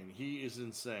insane. He is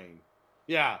insane.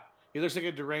 Yeah, he looks like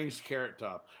a deranged Carrot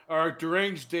Top or a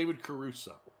deranged David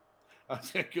Caruso. I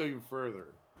was gonna go even further.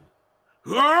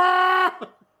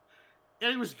 And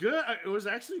he was good. It was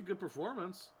actually a good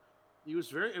performance. He was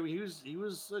very. I mean, he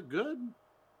was good.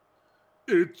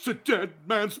 It's a dead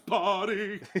man's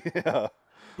party. Yeah.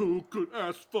 Who could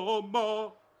ask for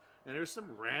more? And there's some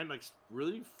like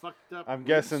really fucked up. I'm weird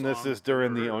guessing this songs is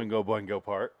during the I've heard. Oingo Boingo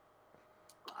part.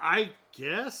 I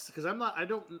guess because I'm not.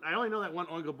 I only know that one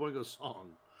Oingo Boingo song,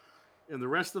 and the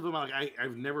rest of them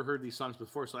I've never heard these songs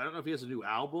before, so I don't know if he has a new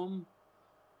album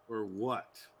or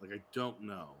what. Like I don't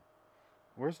know.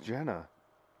 Where's Jenna?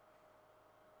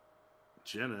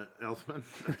 Jenna Elfman,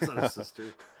 that's not his sister.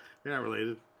 They're not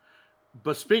related.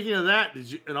 But speaking of that,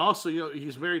 did you? And also,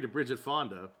 he's married to Bridget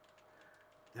Fonda.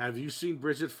 Have you seen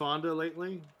Bridget Fonda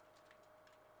lately?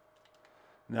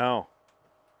 No.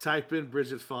 Type in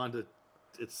Bridget Fonda.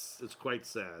 It's quite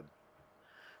sad.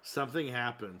 Something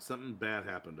happened. Something bad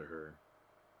happened to her.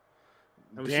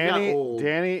 I mean, she got old.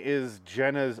 Danny is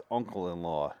Jenna's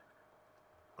uncle-in-law.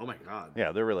 Oh my God.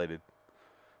 Yeah, they're related.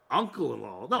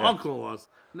 Uncle-in-law. No, Yeah. uncle-in-laws.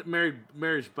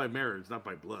 Marriage by marriage, not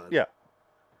by blood. Yeah.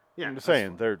 Yeah. I'm just that's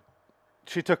saying, fine.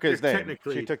 she took his They're name.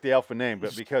 technically- She took the alpha name,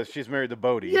 but because she's married to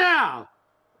Bodie. Yeah.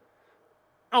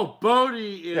 Oh,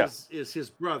 Bodie Yeah. is his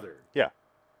brother. Yeah.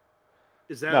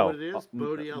 Is that No. what it is?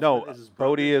 Bodie Elfman no, is his brother?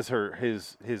 Bodie is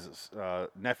his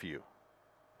nephew.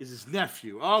 Is his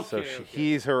nephew. Okay. So okay.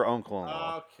 he's her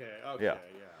uncle-in-law. Okay. Okay. Yeah.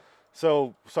 Yeah.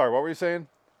 So, sorry, what were you saying?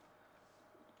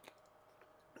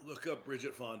 Look up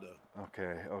Bridget Fonda.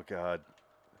 Okay. Oh God.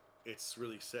 It's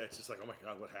really sad. It's just like, oh my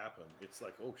God, what happened? It's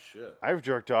like, oh shit. I've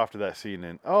jerked off to that scene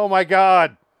and oh my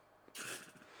God.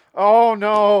 Oh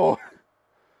no.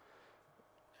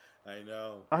 I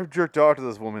know. I've jerked off to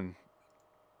this woman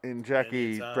in Many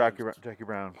Jackie times.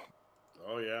 Brown.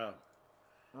 Oh yeah.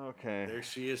 Okay. There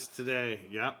she is today.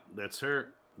 Yep, that's her.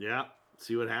 Yeah.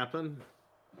 See what happened?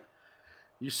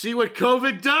 You see what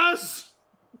COVID does?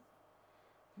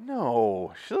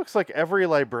 No, she looks like every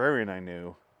librarian I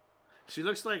knew. She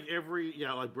looks like every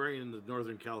librarian in the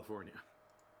Northern California.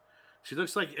 She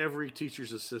looks like every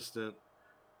teacher's assistant.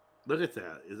 Look at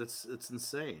that. It's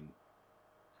insane.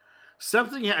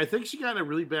 I think she got in a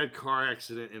really bad car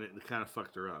accident and it kind of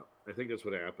fucked her up. I think that's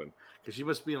what happened. Because she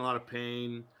must be in a lot of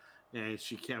pain and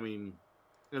she can't, and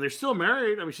they're still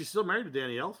married. I mean, she's still married to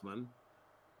Danny Elfman.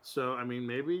 So,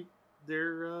 maybe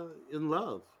they're in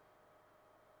love.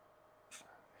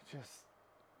 just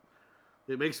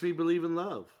It makes me believe in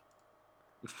love.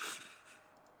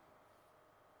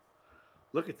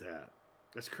 Look at that.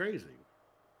 That's crazy.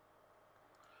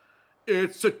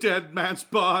 It's a dead man's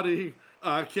body.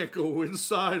 I can't go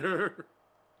inside her.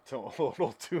 don't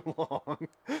hold too long.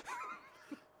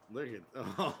 Look at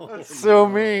oh, That's so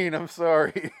no. mean. I'm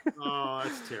sorry. Oh,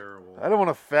 that's terrible. I don't want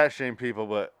to fat shame people,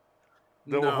 but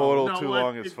don't hold too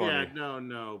long is funny. Yeah,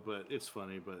 no, but it's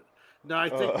funny. But no, I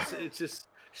think it's just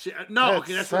That's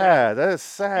okay. That's sad. That is She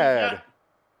sad. got,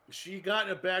 she got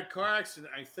in a bad car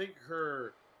accident. I think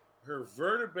her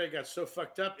vertebrae got so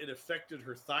fucked up it affected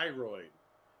her thyroid.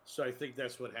 So I think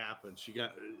that's what happened. She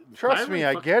got Trust me,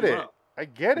 I fucked get her it. up. I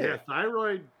get Yeah, it.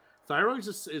 thyroid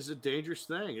is a dangerous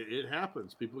thing. It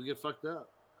happens. People get fucked up,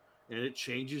 and it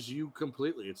changes you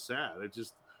completely. It's sad. It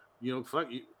just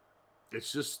fuck you.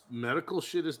 It's just medical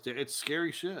shit. It's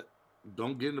scary shit.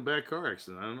 Don't get in a bad car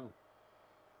accident. I don't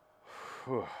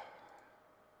know.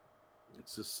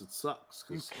 It's just it sucks.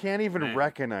 You 'cause, can't even man,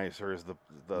 recognize her as the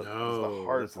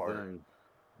hard that's the part. thing.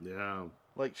 Yeah,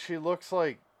 Like she looks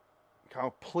like a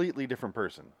completely different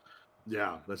person.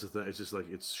 yeah, that's the thing. It's just like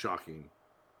it's shocking.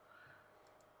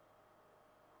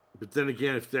 But then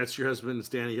again, if that's your husband, it's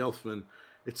Danny Elfman.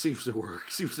 It seems to work.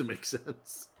 It seems to make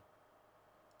sense.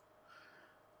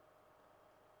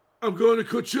 I'm going to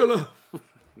Coachella.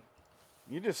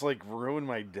 You just like ruined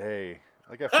my day.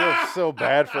 Like I feel so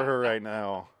bad for her right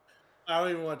now. I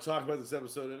don't even want to talk about this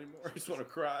episode anymore. I just want to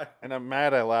cry. And I'm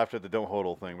mad I laughed at the don't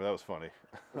hodl thing, but that was funny.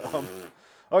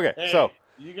 Okay, Hey, so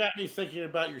you got me thinking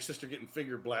about your sister getting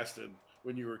finger blasted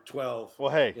when you were 12 well,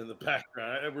 hey, in the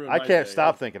background. That ruined I my can't day.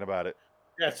 stop thinking about it.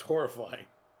 That's horrifying.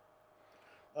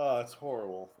 Oh, it's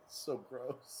horrible. It's so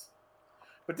gross.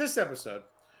 But this episode,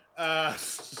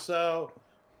 so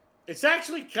it's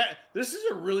actually this is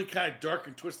a really kind of dark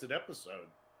and twisted episode.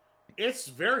 It's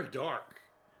very dark.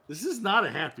 This is not a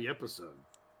happy episode.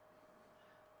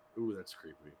 Ooh, that's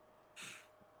creepy.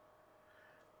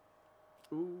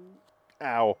 Ooh,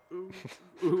 Ow.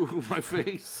 ooh, my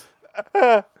face.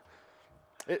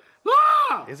 It,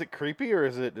 Ah! is it creepy or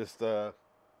is it just I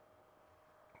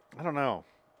don't know.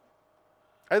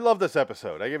 I love this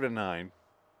episode. I give it a 9.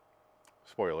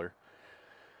 Spoiler.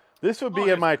 This would be in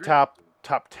that's my great.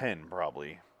 top 10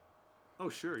 probably. Oh,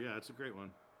 sure, yeah, it's a great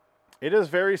one. It is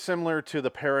very similar to the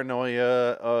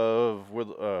paranoia of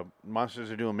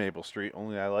Monsters Are Due on Maple Street,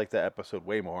 only I like that episode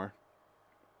way more.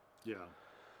 Yeah.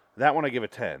 That one I give a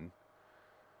 10.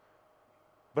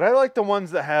 But I like the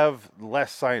ones that have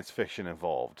less science fiction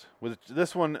involved. With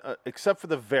this one, except for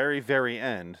the very, very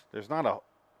end, there's not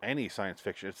any science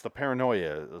fiction. It's the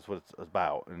paranoia is what it's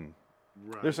about. And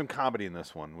Right. there's some comedy in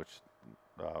this one, which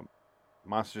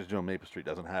Monsters Due on Maple Street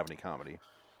doesn't have any comedy.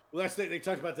 Well, they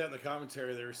talked about that in the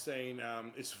commentary. They were saying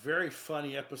it's a very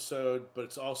funny episode, but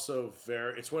it's also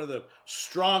it's one of the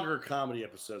stronger comedy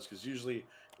episodes because usually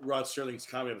Rod Serling's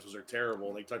comedy episodes are terrible.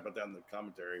 And they talked about that in the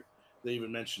commentary. They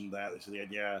even mentioned that. They said,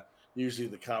 yeah, usually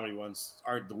the comedy ones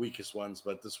aren't the weakest ones,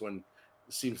 but this one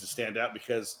seems to stand out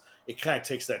because it kind of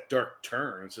takes that dark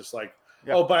turn. It's just like,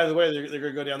 oh, by the way, they're going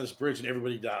to go down this bridge and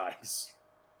everybody dies.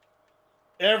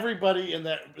 Everybody in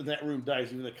that room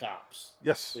dies, even the cops.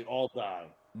 Yes. They all die.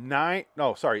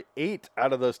 8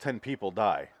 out of those 10 people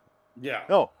die. Yeah.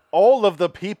 No, all of the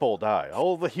people die.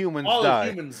 All the humans die. All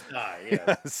the humans die, yes.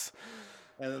 Yes.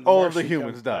 And then All of the Martian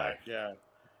humans comes die. back, yeah.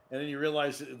 And then you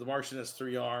realize that the Martian has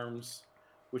 3 arms,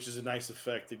 which is a nice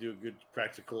effect. They do a good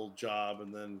practical job.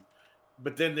 And then,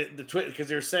 but then the twist, because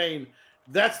they're saying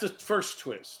that's the first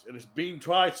twist. And it's being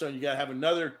tried, so you got to have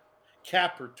another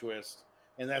capper twist.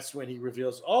 And that's when he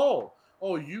reveals, oh,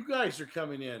 you guys are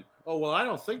coming in. Oh, well, I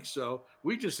don't think so.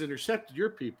 We just intercepted your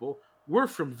people. We're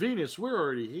from Venus. We're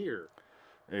already here.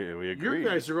 We agree. You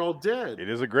guys are all dead. It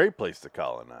is a great place to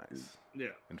colonize. Yeah.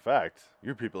 In fact,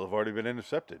 your people have already been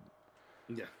intercepted.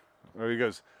 Yeah. Or he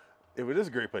goes, it is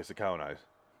a great place to colonize,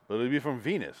 but it'll be from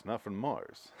Venus, not from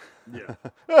Mars. Yeah.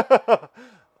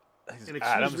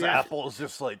 Adam's me, apple is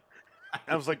just like,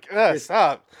 I was like,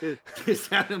 stop. His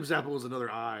Adam's apple was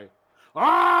another eye.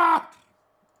 Ah!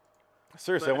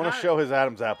 Seriously, But I want to show his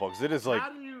Adam's apple because it is like,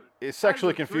 it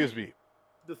sexually confused me.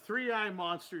 The 3-eye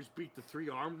monsters beat the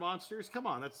 3-armed monsters? Come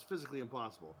on, that's physically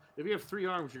impossible. If you have 3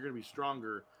 arms, you're going to be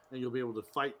stronger and you'll be able to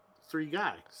fight 3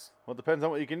 guys. Well, it depends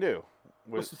on what you can do.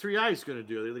 What's the 3 eyes going to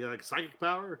do? They got like psychic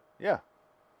power? Yeah.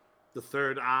 The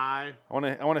 3rd eye? I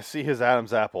want to see his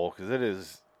Adam's apple because it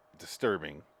is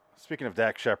disturbing. Speaking of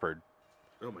Dak Shepard.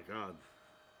 Oh my God.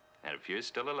 And if you're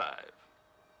still alive,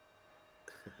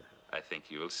 I think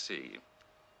you'll see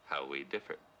how we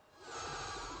differ.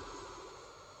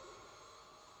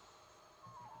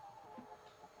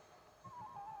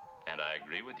 And I agree.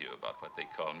 agree with you about what they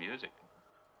call music.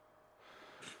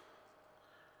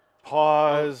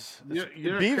 Pause. You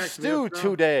know Beef cracked me stew up, bro?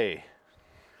 today.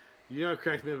 You know what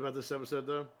cracked me up about this episode,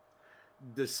 though?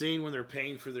 The scene when they're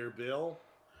paying for their bill.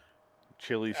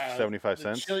 Chili's 75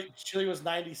 the cents. Chili was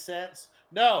 90 cents.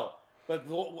 No, but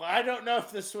I don't know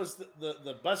if this was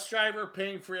the bus driver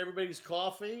paying for everybody's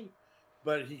coffee,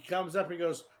 but he comes up and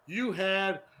goes, "You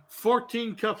had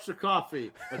 14 cups of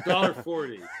coffee,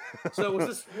 $1.40." So was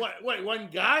this what? Wait, one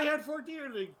guy had 14,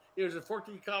 or it was a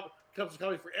 14 cups of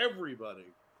coffee for everybody?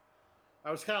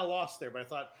 I was kind of lost there, but I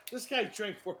thought this guy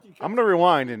drank 14 cups. I'm going to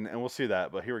rewind and we'll see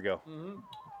that, but here we go. Mm-hmm.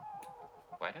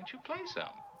 Why don't you play some?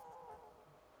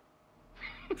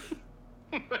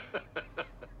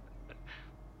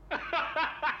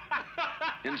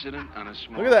 Incident on a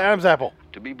small Look at that Adam's apple.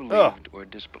 to be believed or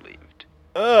disbelieved.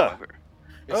 Ugh. However,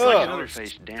 It's Ugh. like a another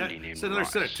faced dandy named it's another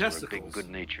Ross, set of or a testicles. big,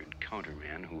 good-natured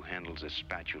counterman who handles a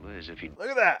spatula as if he'd Look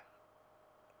at that.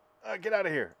 Get out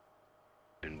of here.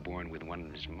 been born with one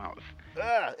in his mouth.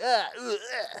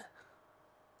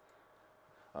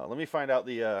 Let me find out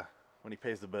the when he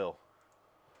pays the bill.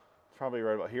 Probably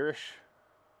right about here-ish.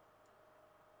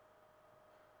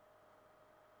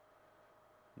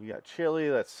 You got chili,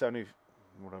 that's 70,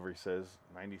 whatever he says,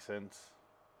 90 cents.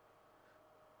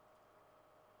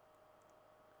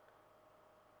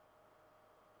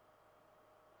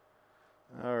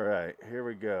 All right, here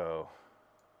we go.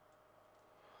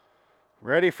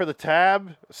 Ready for the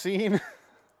tab scene?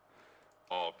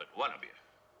 All but one of you.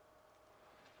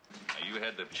 Now, you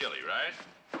had the chili, right?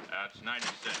 That's 90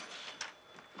 cents.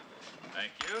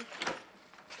 Thank you.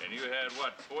 And you had,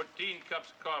 what, 14 cups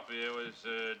of coffee. It was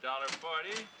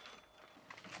 $1.40.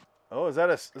 Oh, is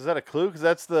that a clue? Because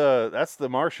that's the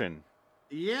Martian.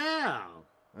 Yeah,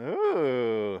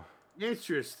 Ooh.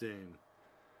 interesting.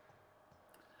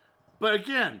 But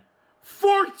again,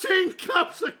 14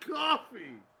 cups of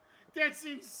coffee. That's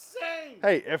insane.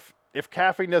 Hey, if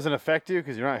caffeine doesn't affect you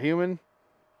because you're not human,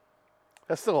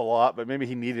 that's still a lot. But maybe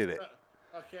he needed it.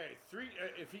 Okay,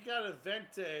 if he got a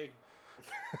Venti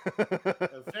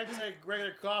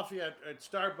regular coffee at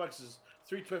Starbucks is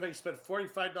 $3.25. He spent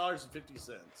 $45.50.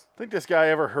 Think this guy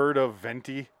ever heard of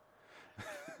Venti?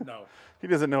 No, He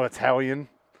doesn't know Italian.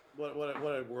 what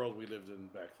a world we lived in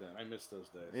back then. I miss those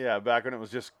days. Yeah, back when it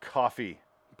was just coffee,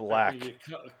 black. You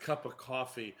get a cup of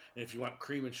coffee, and if you want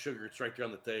cream and sugar, it's right there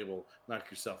on the table.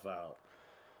 Knock yourself out.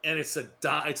 And it's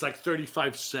it's like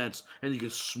 35 cents, and you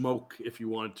can smoke if you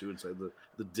wanted to inside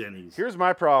the Denny's. Here's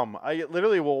my problem. I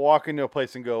literally will walk into a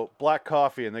place and go, black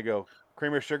coffee, and they go,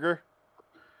 cream or sugar?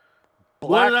 What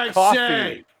Black did I coffee.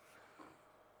 say?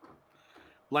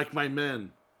 Like my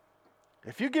men.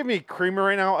 If you give me creamer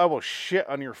right now, I will shit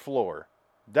on your floor.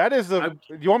 That is the.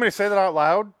 You want me to say that out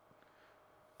loud?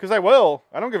 Because I will.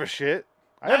 I don't give a shit.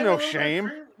 I have no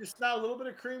shame. Just not a little bit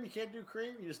of cream. You can't do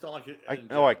cream. You just don't like it. I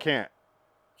can't.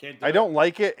 Can't do I it? don't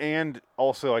like it, and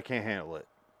also I can't handle it.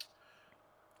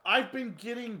 I've been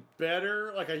getting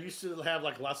better. Like I used to have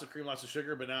like lots of cream, lots of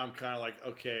sugar, but now I'm kind of like,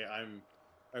 okay, I'm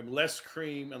less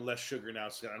cream and less sugar now.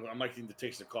 So I'm liking the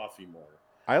taste of coffee more.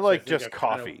 I like think just I've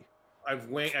coffee. I've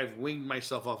weaned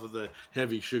myself off of the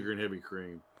heavy sugar and heavy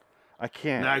cream. I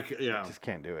can't. Now I yeah. just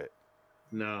can't do it.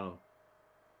 No.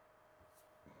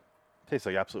 Tastes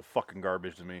like absolute fucking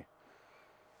garbage to me.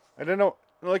 I don't know.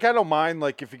 Like, I don't mind,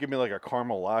 like, if you give me, like, a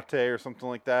caramel latte or something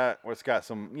like that, where it's got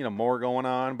some, more going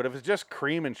on. But if it's just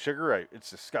cream and sugar, it's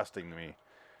disgusting to me.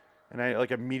 And I, like,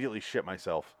 immediately shit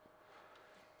myself.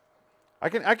 I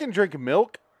can drink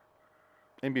milk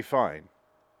and be fine.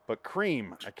 But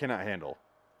cream, I cannot handle.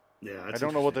 Yeah. I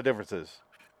don't know what the difference is.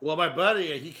 Well, my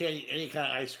buddy, he can't eat any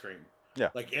kind of ice cream. Yeah.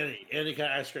 Like any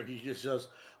kind of ice cream. He just says,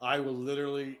 I'll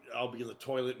be in the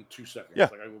toilet in 2 seconds. Yeah.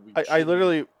 Like I will be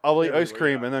I'll eat ice everywhere,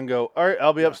 cream yeah. and then go, all right,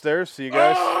 I'll be upstairs. See you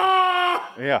guys.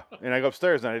 Ah! Yeah. And I go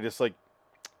upstairs and I just, and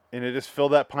it just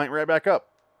filled that pint right back up.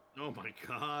 Oh my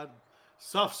God.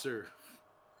 Soft serve.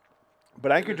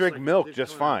 But I It could is drink like milk it's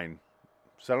just going fine.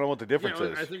 So I don't know what the difference Yeah,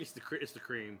 is. I think it's the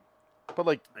cream. But,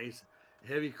 like,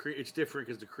 Heavy cream. It's different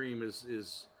because the cream is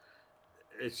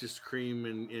it's just cream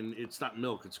and it's not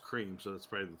milk. It's cream. So that's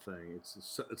probably the thing.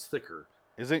 It's thicker.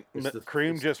 isn't It's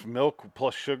cream it's- just milk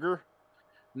plus sugar?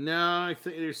 No, I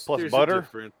think there's Plus there's butter? a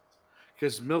difference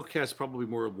because milk has probably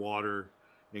more water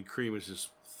and cream is just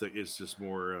thick. It's just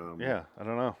more Yeah, I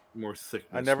don't know. more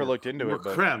thickness. I never more- looked into more it,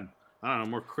 but creme. I don't know,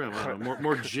 more creme. I don't know,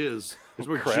 more jizz. There's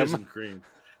more Creme? jizz in cream.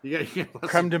 You got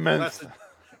Creme de menthe.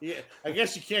 Yeah, I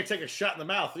guess you can't take a shot in the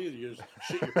mouth either. You just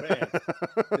shit your pants.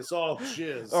 It's all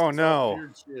jizz. Oh, It's no. all pure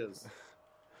jizz.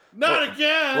 Not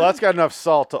again. Well, that's got enough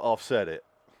salt to offset it.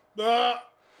 Ah.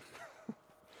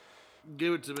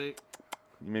 Give it to me.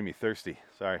 You made me thirsty.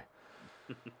 Sorry.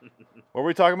 What were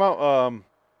we talking about?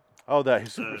 That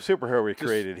superhero we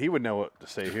created. He would know what to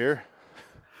say here.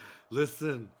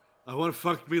 Listen, I want to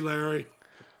fuck me, Larry.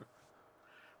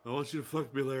 I want you to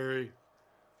fuck me, Larry.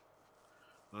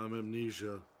 I'm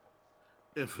amnesia.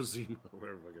 Emphysema,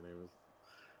 whatever the fucking name is.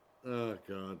 Oh,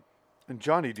 God. And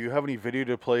Johnny, do you have any video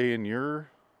to play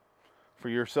for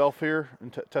yourself here,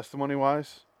 and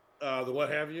testimony-wise? The what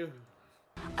have you?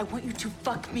 I want you to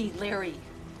fuck me, Larry.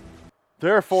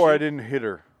 Therefore, I didn't hit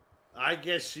her. I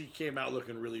guess she came out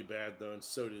looking really bad, though, and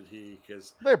so did he,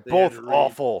 because They're both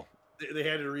awful. They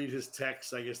had to read his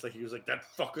text, I guess, like he was like, that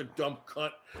fucking dumb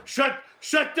cunt. Shut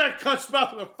that cunt's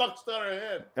mouth and the fuck's down her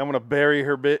head. I'm going to bury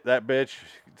that bitch.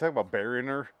 Talk about burying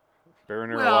her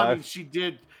alive. I mean, she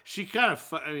did. She kind of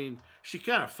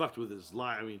fucked with his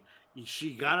life. I mean,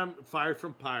 she got him fired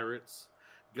from Pirates,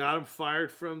 got him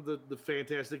fired from the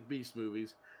Fantastic Beasts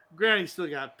movies. Granted, he still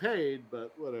got paid,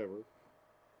 but whatever.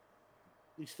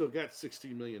 He still got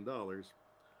 $16 million.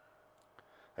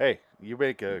 Hey, you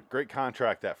make a great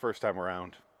contract that first time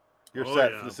around. You're Oh,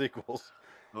 set yeah. for the sequels.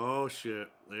 Oh, shit.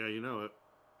 Yeah, you know it.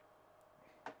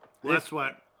 Well, that's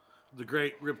what the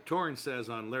great Rip Torn says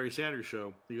on Larry Sanders'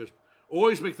 show. He goes,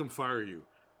 always make them fire you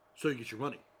so you get your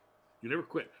money. You never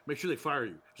quit. Make sure they fire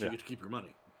you so you get to keep your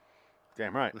money.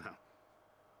 Damn right. Uh-huh.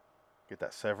 Get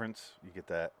that severance. You get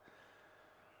that.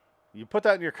 You put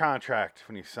that in your contract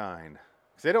when you sign.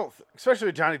 'Cause they don't, especially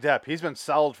with Johnny Depp. He's been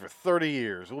solid for 30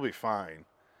 years. We'll be fine.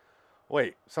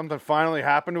 Wait, something finally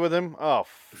happened with him? Oh,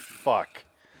 fuck.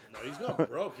 No, he's not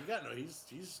broke.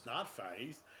 He's not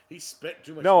fine. He's spent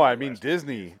too much. No, money I mean last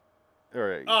Disney.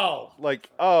 Or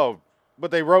Oh,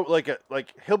 but they wrote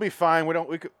he'll be fine.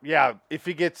 If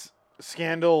he gets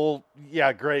scandal,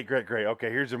 great.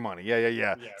 Okay, here's your money.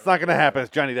 Yeah. It's not gonna happen.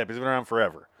 It's Johnny Depp. He's been around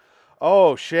forever.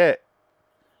 Oh shit.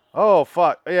 Oh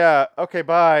fuck. Yeah. Okay.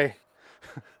 Bye.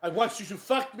 I want you to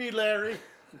fuck me, Larry.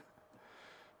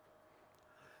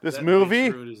 This That movie.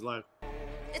 bitch ruined his life.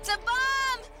 It's a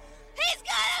bomb! He's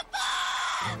got a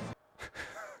bomb!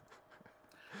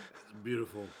 It's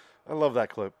beautiful. I love that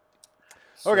clip.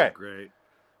 So Okay. great.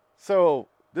 So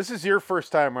this is your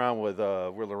first time around with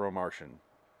Leroy Martian.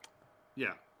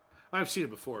 Yeah, I've seen it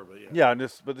before, but yeah. Yeah,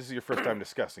 but this is your first time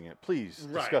discussing it. Please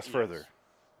Right, discuss yes. further,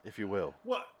 if you will.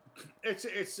 Well, it's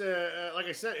like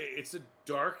I said, it's a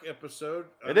dark episode.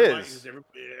 It is.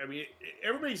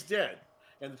 Everybody's dead,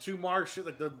 and the two Martians,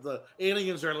 like the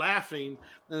aliens, are laughing,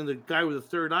 and the guy with the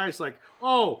third eye is like,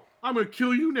 "Oh, I'm gonna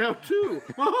kill you now too."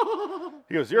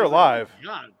 He goes, "You're I was like, alive "Oh,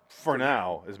 God, for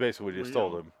now," is basically what he just Well,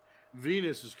 told him.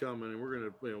 Venus is coming, and we're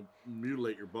gonna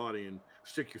mutilate your body and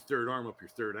stick your third arm up your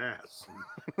third ass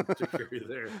and take care of you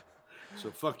there.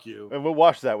 So fuck you. And we'll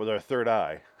watch that with our third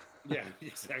eye. Yeah,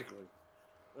 exactly.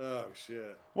 Oh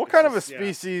shit. What It's kind of a just- yeah.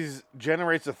 species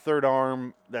generates a third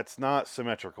arm that's not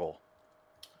symmetrical?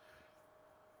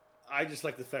 I just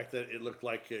like the fact that it looked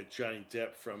like Johnny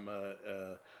Depp from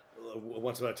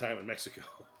Once Upon a Time in Mexico.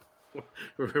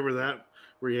 Remember that?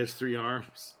 Where he has three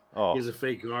arms. Oh, He has a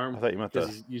fake arm. I thought you meant the.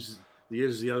 He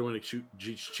uses the other one to shoot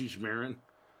Cheech Marin.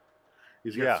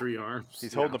 He's got Yeah. three arms.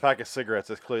 He's holding a pack of cigarettes.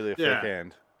 That's clearly a Yeah. fake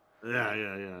hand.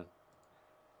 Yeah.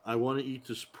 I want to eat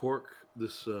this pork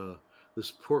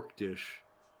dish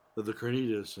of the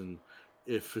carnitas, and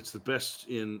if it's the best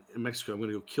in Mexico, I'm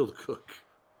going to go kill the cook.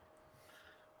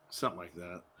 Something like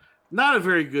that. Not a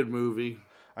very good movie.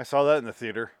 I saw that in the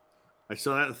theater, I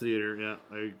saw that in the theater. Yeah,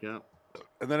 there you go.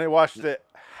 and then I watched it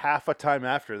half a time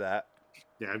after that.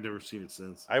 Yeah, I've never seen it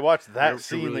since. I watched that I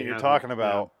scene really that you're haven't. talking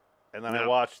about, and then I Yeah.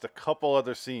 watched a couple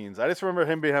other scenes. I just remember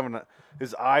him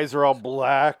his eyes are all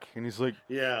black, and he's like,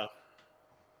 Yeah.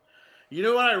 You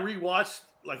know what I rewatched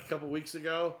like a couple weeks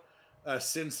ago?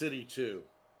 Sin City 2.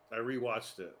 I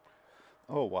rewatched it.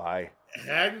 "Oh, why?"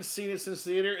 Hadn't seen it since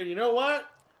theater, and you know what?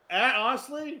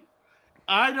 Honestly,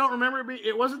 I don't remember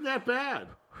it wasn't that bad.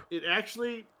 It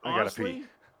actually, I gotta honestly, pee.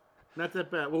 not that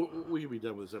bad. Well, we can be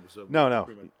done with this episode. No.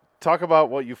 Pretty much Talk about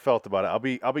what you felt about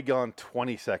it. I'll be gone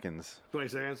 20 seconds. 20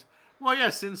 seconds. Well, yeah,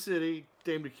 Sin City,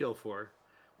 Dame to Kill For.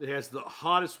 It has the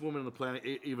hottest woman on the planet,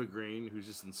 Eva Green, who's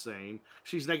just insane.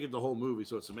 She's naked the whole movie,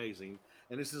 so it's amazing.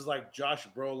 And this is like Josh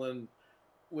Brolin,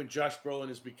 when Josh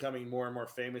Brolin is becoming more and more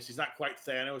famous. He's not quite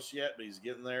Thanos yet, but he's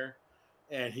getting there.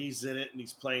 And he's in it, and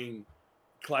he's playing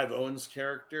Clive Owen's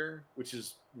character, which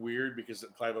is weird because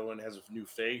Clive Owen has a new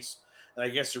face. And I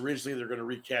guess originally they're going to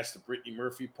recast the Brittany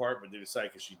Murphy part, but they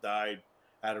decided because she died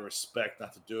out of respect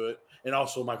not to do it. And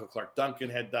also Michael Clark Duncan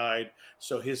had died,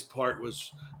 so his part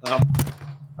was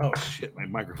oh shit, my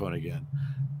microphone again.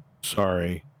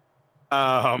 Sorry.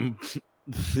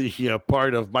 the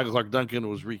part of Michael Clark Duncan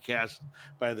was recast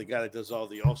by the guy that does all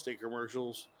the Allstate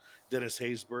commercials, Dennis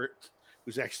Haysbert,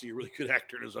 who's actually a really good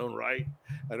actor in his own right.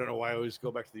 I don't know why I always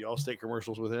go back to the Allstate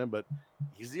commercials with him, but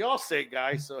he's the Allstate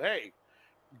guy, so hey,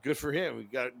 good for him. We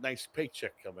got a nice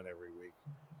paycheck coming every week.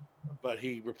 But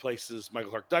he replaces Michael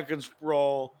Clark Duncan's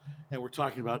role, and we're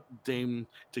talking about Dame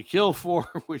to Kill For,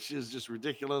 which is just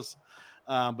ridiculous.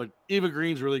 But Eva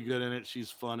Green's really good in it. She's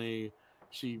funny.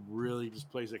 She really just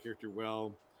plays that character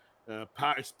well.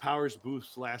 It's Powers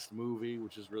Booth's last movie,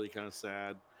 which is really kind of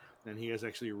sad. And he has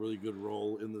actually a really good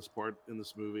role in this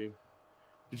movie.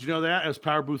 Did you know that? It was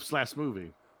Power Booth's last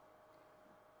movie.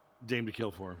 Dame to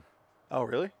Kill For. Oh,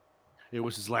 really? It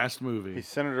was his last movie. He's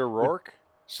Senator Rourke?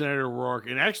 Senator Rourke.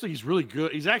 And actually, he's really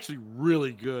good. He's actually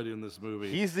really good in this movie.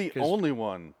 He's the only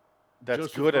one that's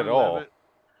Joseph good at all. Gordon-Levitt-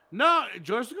 No,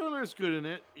 Joseph Gordon-Levitt's good in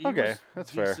it. He Okay, was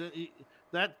that's fair. decent.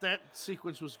 That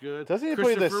sequence was good. Doesn't he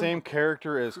play the Christopher- same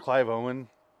character as Clive Owen?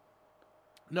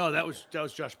 No, that was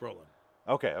Josh Brolin.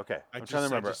 Okay. I'm trying to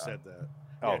remember. I just said that.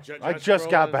 Oh, Yeah, I Josh just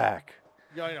got Brolin- back.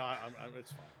 Yeah, I know.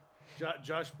 It's fine.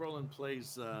 Josh Brolin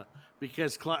plays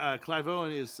because Clive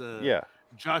Owen is Yeah.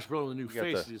 Josh Brolin, the new You got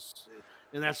face, the- is,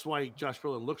 and that's why Josh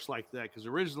Brolin looks like that. Because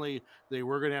originally they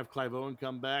were going to have Clive Owen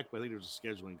come back, but I think there was a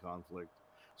scheduling conflict,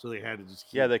 so they had to just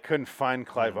keep, Yeah, they couldn't find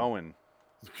Clive Owen.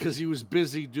 because he was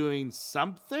busy doing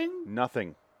something.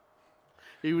 Nothing.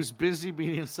 He was busy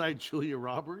being inside Julia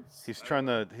Roberts. He's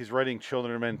writing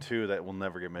Children of Men 2 that will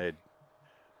never get made.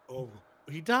 Oh,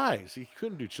 he dies. He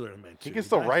couldn't do Children of Men. He 2. can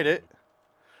still dies write in it.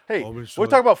 Hey, Oh, we're Mr.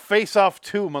 talking about Face Off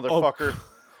 2, motherfucker.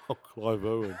 Oh, Clive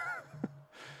Owen.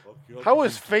 How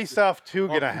is Face Off 2 How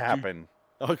going to could you- happen?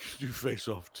 How could you Face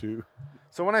Off too?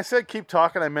 So when I said keep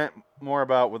talking, I meant more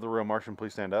about With the Real Martian,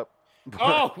 Please Stand Up.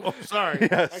 Oh, sorry.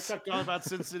 Yes. I talked all about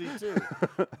Sin City too.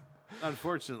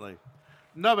 Unfortunately.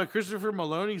 No, but Christopher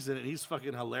Maloney's in it. He's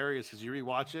fucking hilarious because you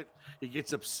rewatch it. He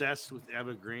gets obsessed with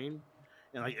Eva Green.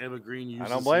 And like Eva Green uses I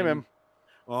don't blame him.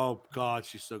 Oh, God,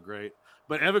 she's so great.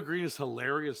 But Eva Green is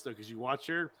hilarious, though, because you watch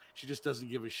her, she just doesn't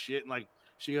give a shit. And like,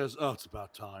 she goes, oh, it's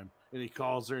about time. And he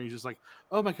calls her, and he's just like,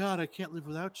 oh, my God, I can't live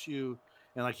without you.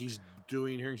 And like, he's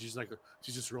doing her, and she's like,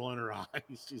 she's just rolling her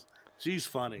eyes. She's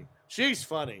funny. She's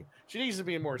funny. She needs to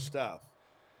be in more stuff.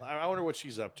 I wonder what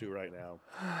she's up to right now.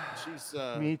 She's,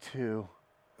 Me too.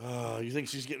 you think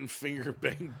she's getting finger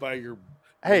banged by your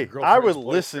Hey, I girlfriend's would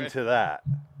listen boyfriend? to that.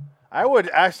 I would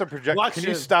ask the projector, Watch can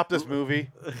you it. stop this movie?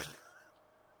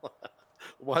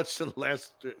 Watch the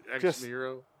last Action Just-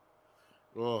 Hero.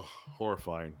 Oh,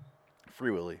 horrifying.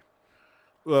 Free Willy.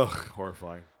 Ugh,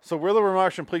 horrifying. So Will the Real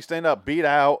Martian, Please Stand Up beat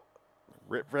out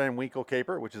Rip Van Winkle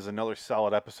Caper, which is another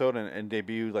solid episode and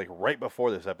debuted like right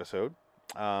before this episode.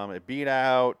 It beat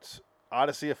out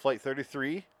Odyssey of Flight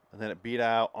 33, and then it beat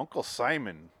out Uncle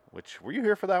Simon, which, were you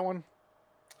here for that one?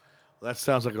 That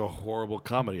sounds like a horrible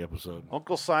comedy episode.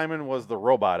 Uncle Simon was the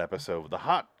robot episode, the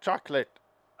hot chocolate.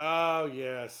 Oh,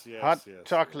 yes. Hot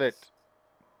chocolate.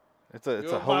 It's a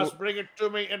You must bring it to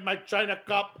me in my china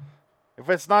cup. If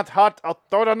it's not hot, I'll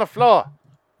throw it on the floor.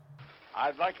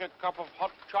 I'd like a cup of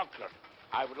hot chocolate.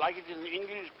 I would like it in the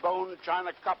English bone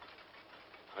china cup.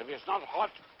 If it's not hot,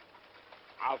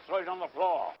 I'll throw it on the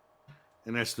floor.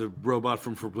 And that's the robot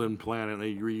from Forbidden Planet.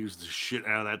 They reused the shit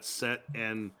out of that set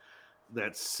and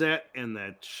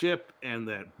that ship and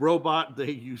that robot.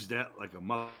 They used that like a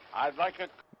mother. I'd like a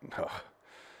Oh,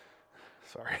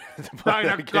 sorry.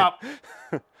 China cup.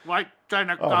 White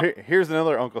china Oh, cup. here's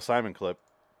another Uncle Simon clip.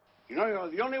 You know, you're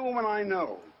the only woman I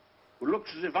know who looks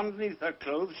as if underneath her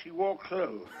clothes she wore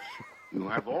clothes. You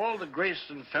have all the grace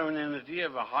and femininity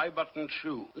of a high-button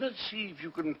shoe. Let's see if you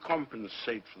can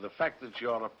compensate for the fact that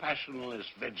you're a passionless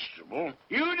vegetable.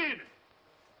 You did,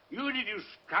 you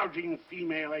scouting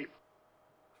female ape.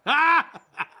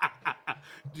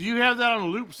 Do you have that on a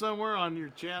loop somewhere on your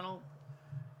channel?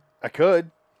 I could.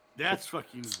 That's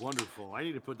fucking wonderful. I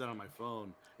need to put that on my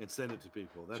phone and send it to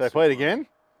people. That's Should I so play it fun. again?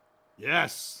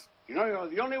 Yes. You know, you're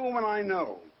the only woman I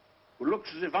know who looks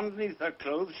as if underneath her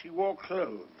clothes she wore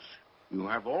clothes. You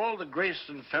have all the grace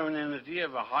and femininity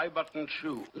of a high-button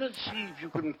shoe. Let's see if you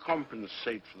can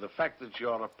compensate for the fact that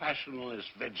you're a passionless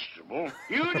vegetable.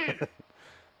 You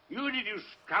did, you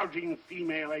scouting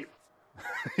female ape.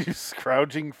 You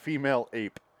scrounging female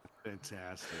ape.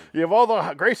 Fantastic. You have all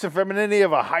the grace and femininity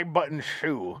of a high-button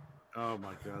shoe. Oh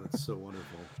my God, that's so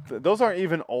wonderful. Those aren't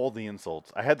even all the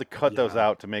insults. I had to cut those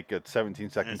out to make a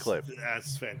 17-second clip.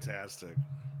 That's fantastic.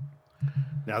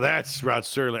 Now that's Rod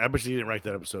Serling. I bet you didn't write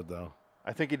that episode though.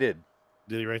 I think he did.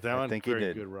 Did he write that one? I think he Very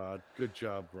did. good, Rod. Good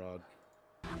job, Rod.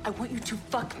 I want you to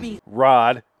fuck me.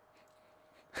 Rod.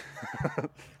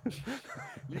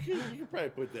 You can probably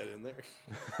put that in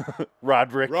there.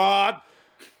 Roderick. Roddy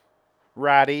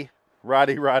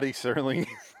Serling.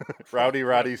 Rowdy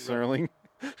Serling.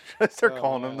 Should I start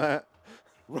calling him that?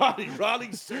 Roddy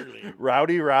Serling.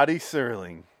 Rowdy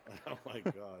Serling. Oh my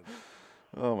God.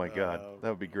 Oh my God. That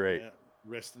would be great. Yeah.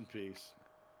 Rest in peace.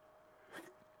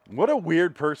 What a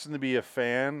weird person to be a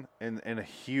fan and a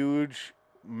huge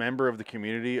member of the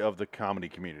community, of the comedy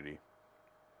community.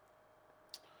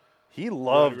 He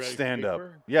loved stand-up.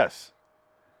 Yes.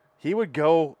 He would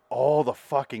go all the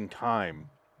fucking time.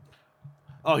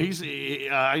 Oh,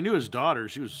 I knew his daughter.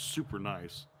 She was super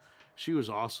nice. She was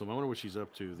awesome. I wonder what she's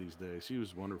up to these days. She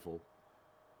was wonderful.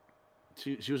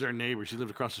 She was our neighbor. She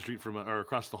lived across the street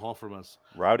across the hall from us.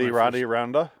 Roddy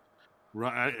Rounda?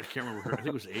 I can't remember her. I think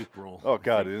it was April. Oh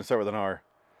God, it didn't start with an R.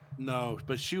 No,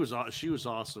 but she was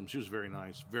awesome. She was very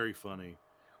nice, very funny,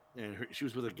 and she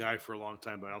was with a guy for a long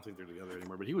time, but I don't think they're together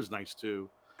anymore. But he was nice too.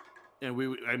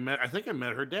 And I think I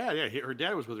met her dad. Yeah, her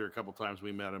dad was with her a couple times.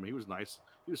 We met him. He was nice.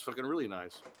 He was fucking really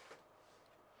nice.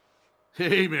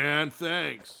 Hey man,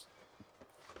 thanks.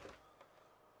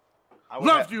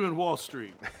 Loved you in Wall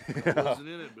Street. Yeah. Wasn't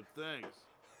in it, but thanks.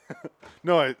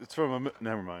 No, it's from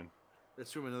never mind.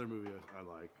 That's from another movie I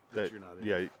like. That you're not in.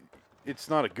 Yeah, it's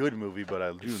not a good movie, but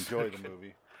I do enjoy the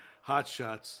movie. Hot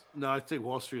Shots. No, I think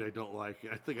Wall Street I don't like.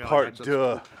 I think I Part like Two.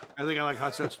 I think I like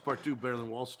Hot Shots Part 2 better than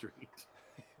Wall Street.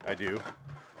 I do.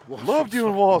 Loved you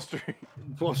in Wall Street.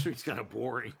 Wall Street's kind of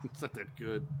boring. It's not that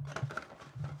good.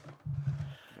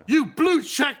 You blue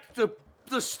checked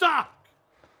the stock.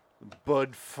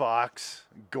 Bud Fox,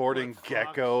 Gordon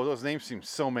Gekko. Those names seem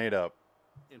so made up.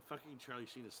 And fucking Charlie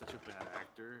Sheen is such a bad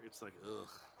actor. It's like, ugh.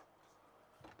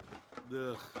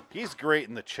 He's great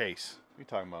in The Chase. What are you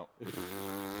talking about?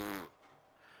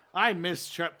 I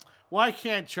miss Why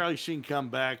can't Charlie Sheen come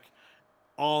back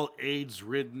all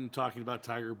AIDS-ridden, talking about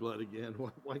Tiger Blood again?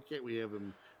 Why can't we have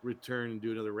him return and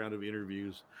do another round of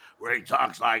interviews where he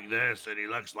talks like this and he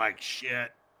looks like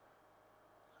shit?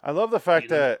 I love the fact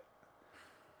that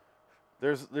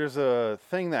there's a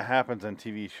thing that happens on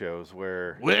TV shows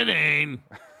where winning.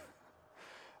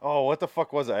 Oh, what the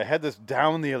fuck was it? I had this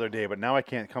down the other day, but now I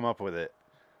can't come up with it.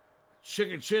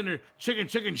 Chicken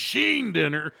Sheen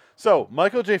dinner. So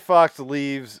Michael J. Fox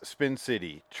leaves Spin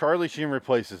City. Charlie Sheen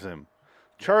replaces him.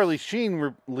 Charlie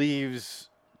Sheen leaves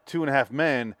 2.5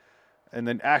 Men, and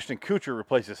then Ashton Kutcher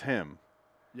replaces him.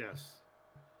 Yes.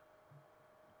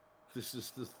 This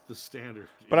is the standard.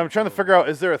 But I'm trying to figure out,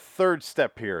 is there a third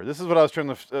step here? This is what I was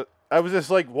trying to... I was just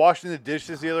like washing the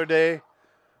dishes the other day,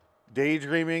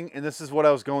 daydreaming, and this is what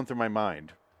I was going through my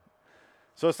mind.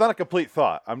 So it's not a complete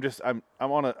thought. I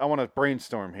want to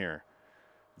brainstorm here.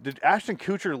 Did Ashton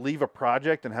Kutcher leave a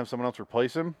project and have someone else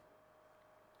replace him?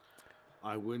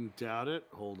 I wouldn't doubt it.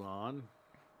 Hold on.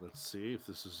 Let's see if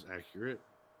this is accurate.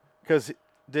 Because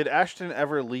did Ashton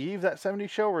ever leave that 70s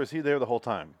show, or is he there the whole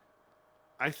time?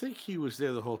 I think he was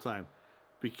there the whole time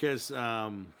because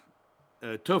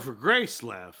Topher Grace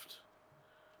left.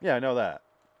 Yeah, I know that.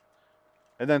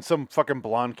 And then some fucking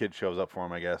blonde kid shows up for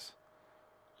him, I guess.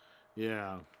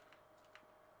 Yeah.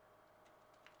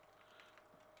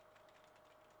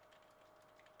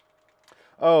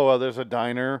 Oh, well, there's a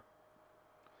diner.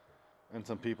 And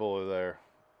some people are there.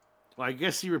 Well, I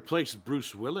guess he replaced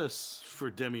Bruce Willis for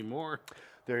Demi Moore.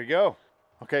 There you go.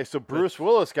 Okay, so Bruce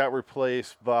Willis got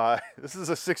replaced by... This is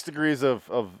a 6 degrees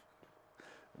of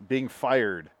being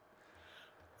fired.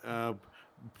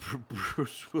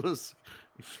 Bruce Willis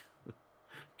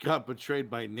got betrayed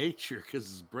by nature because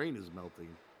his brain is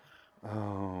melting.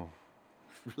 Oh.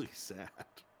 Really sad.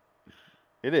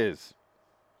 It is.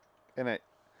 And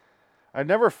I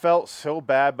never felt so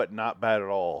bad, but not bad at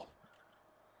all.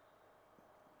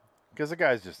 Because the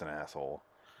guy's just an asshole.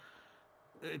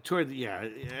 I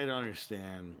don't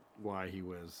understand why he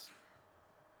was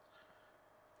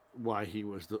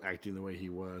acting the way he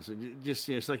was.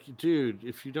 It's like, dude,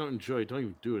 if you don't enjoy it, don't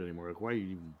even do it anymore. Like, why are you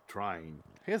even trying?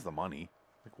 He has the money.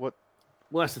 Like, what?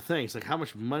 Well, that's the thing. It's like, how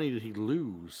much money did he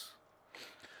lose?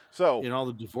 So in all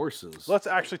the divorces. Let's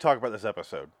actually talk about this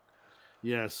episode.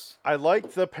 Yes. I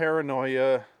like the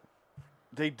paranoia.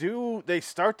 They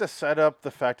start to set up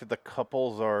the fact that the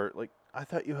couples are like, I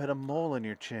thought you had a mole in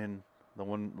your chin. The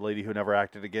one lady who never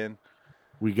acted again.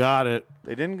 We got it.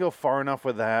 They didn't go far enough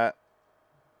with that.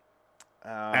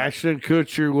 Ashton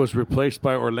Kutcher was replaced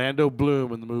by Orlando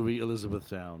Bloom in the movie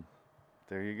Elizabethtown.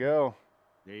 There you go.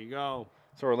 There you go.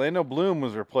 So Orlando Bloom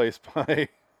was replaced by...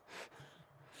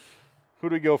 Who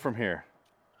do we go from here?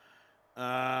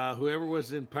 Whoever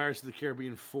was in Pirates of the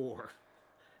Caribbean 4,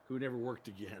 who never worked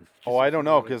again. Oh, I don't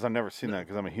know because I've never seen that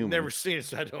because I'm a human. Never seen it,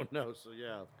 so I don't know. So,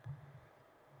 yeah.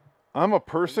 I'm a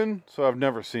person, so I've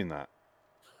never seen that.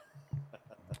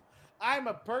 I'm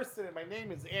a person, and my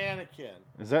name is Anakin.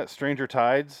 Is that Stranger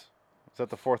Tides? Is that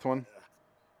the fourth one?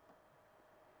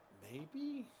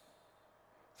 Maybe.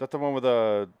 Is that the one with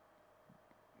a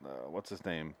what's his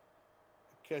name?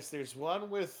 Because there's one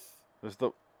with It's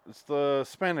the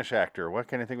Spanish actor. What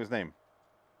can I think of his name?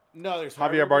 no, there's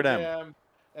Javier Bardem.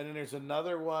 and then there's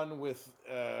another one with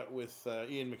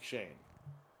Ian McShane.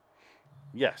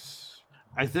 Yes.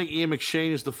 I think Ian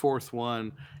McShane is the fourth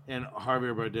one, and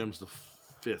Javier Bardem's the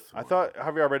fifth one. I thought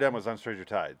Javier Bardem was on Stranger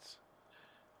Tides.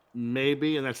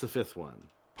 Maybe, and that's the fifth one.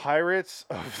 Pirates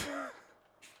of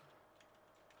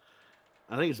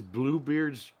I think it's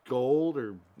Bluebeard's Gold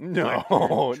or No,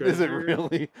 Blackbeard's is it Treasure.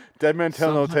 really? Dead Men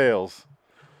Tell No Tales.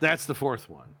 That's the fourth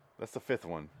one. That's the fifth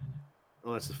one.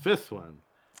 Well, that's the fifth one.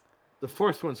 The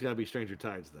fourth one's got to be Stranger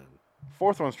Tides then.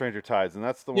 Fourth one, Stranger Tides, and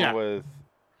that's the Yeah. one with.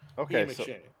 Okay, Ian so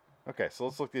McShane.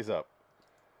 let's look these up.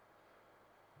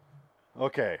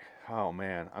 Okay, oh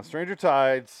man, on Stranger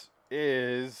Tides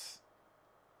is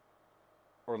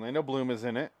Orlando Bloom is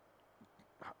in it.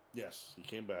 Yes, he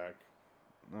came back.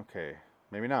 Okay,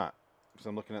 maybe not, because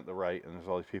I'm looking at the right and there's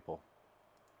all these people.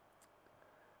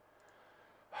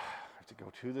 I have to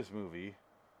go to this movie.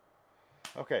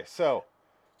 Okay, so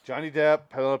Johnny Depp,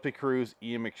 Penelope Cruz,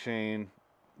 Ian McShane,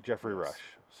 Jeffrey Rush.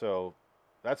 So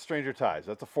that's Stranger Tides.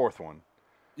 That's the fourth one.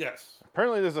 Yes.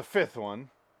 Apparently there's a fifth one.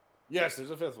 Yes,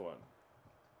 there's a fifth one.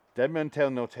 Dead Men Tell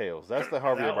No Tales. That's the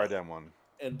Javier Bardem one.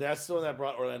 And that's the one that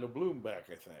brought Orlando Bloom back,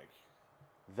 I think.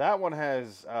 That one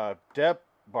has Depp,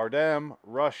 Bardem,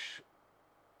 Rush.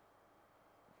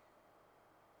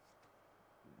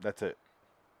 That's it.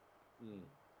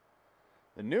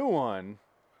 The new one.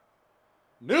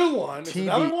 New one? Is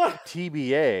another one?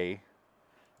 TBA.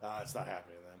 It's not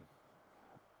happening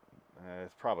then.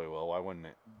 It probably will. Why wouldn't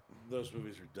it? Those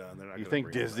movies are done. They're not. You gonna think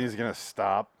bring them Disney's back. going to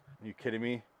stop? Are you kidding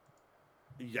me?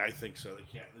 Yeah, I think so. They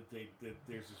can't.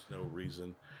 There's just no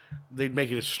reason. They'd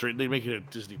make it a straight. They'd make it a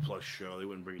Disney Plus show. They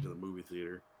wouldn't bring it to the movie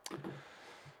theater.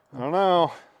 I don't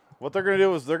know. What they're going to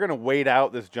do is they're going to wait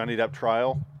out this Johnny Depp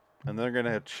trial, and they're going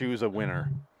to choose a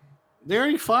winner. They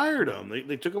already fired him.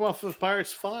 They took him off of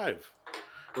Pirates 5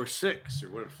 or 6 or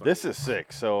whatever. This is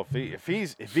 6. So if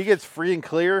he gets free and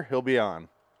clear, he'll be on.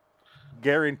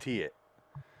 Guarantee it.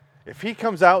 If he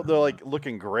comes out though like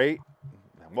looking great,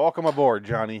 welcome aboard,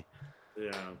 Johnny.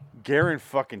 Yeah.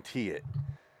 Guarantee it.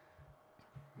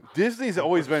 Disney's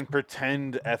always been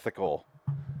pretend ethical.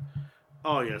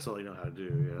 Oh yeah, that's all they know how to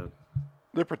do. Yeah.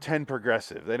 They're pretend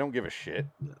progressive. They don't give a shit.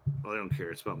 Well, they don't care.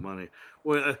 It's about money.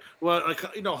 Well, like,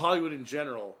 Hollywood in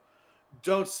general.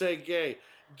 Don't say gay.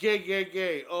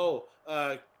 Gay. Oh,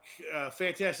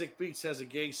 Fantastic Beasts has a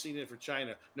gay scene in it for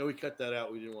China. No, we cut that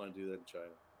out. We didn't want to do that in China.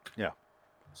 Yeah.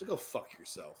 So go fuck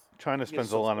yourself. China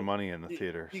spends a lot of money in the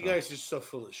theater. You guys are so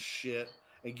full of shit.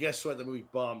 And guess what? The movie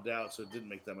bombed out, so it didn't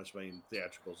make that much money in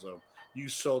theatrical. So you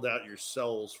sold out your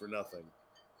souls for nothing.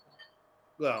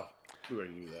 Well, we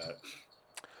already knew that.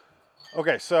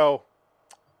 Okay, so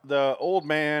the old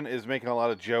man is making a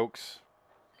lot of jokes.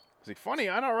 He's like, funny,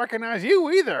 I don't recognize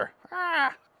you either.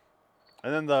 Ah.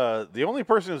 And then the only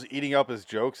person who's eating up his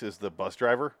jokes is the bus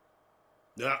driver.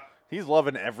 Yeah. He's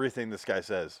loving everything this guy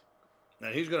says.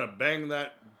 And he's going to bang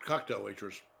that cocktail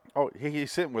waitress. Oh,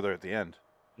 he's sitting with her at the end.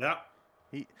 Yeah.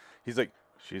 He's like,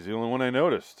 she's the only one I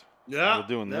noticed. Yeah. While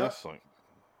doing yeah. this. Like,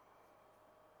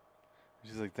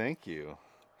 she's like, thank you.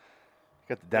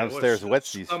 Got the downstairs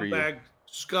wetsies for you.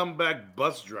 Scumbag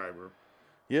bus driver.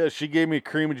 Yeah, she gave me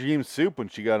cream of Jean soup when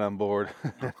she got on board,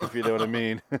 if you know what I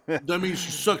mean. That means she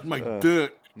sucked my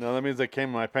dick. No, that means I came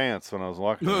in my pants when I was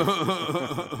walking.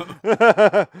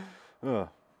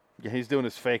 Yeah, he's doing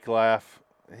his fake laugh.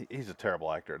 He's a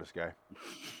terrible actor, this guy.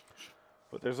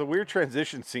 But there's a weird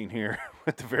transition scene here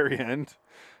at the very end.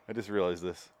 I just realized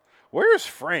this. Where is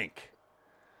Frank?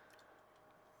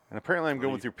 And apparently I'm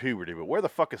going through puberty, but where the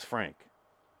fuck is Frank?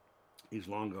 He's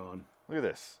long gone. Look at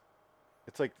this.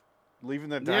 It's like leaving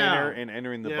the diner and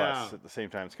entering the bus at the same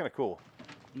time. It's kind of cool.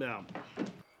 No.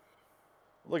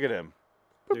 Look at him.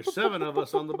 There's 7 of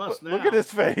us on the bus now. Look at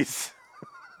his face.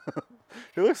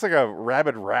 He looks like a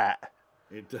rabid rat.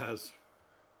 It does.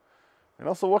 And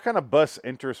also, what kind of bus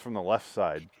enters from the left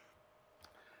side?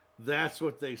 That's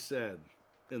what they said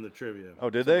in the trivia. Oh,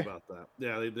 did they? About that.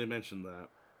 Yeah, they mentioned that.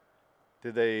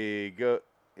 Did they go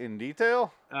in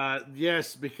detail?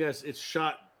 Yes, because it's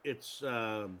shot. It's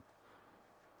I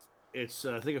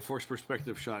think a forced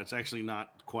perspective shot. It's actually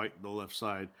not quite the left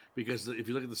side because if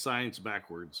you look at the sign, it's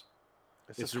backwards.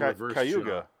 It's a reverse Cayuga.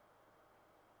 shot.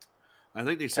 I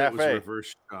think they said it was Cafe. a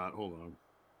reverse shot. Hold on.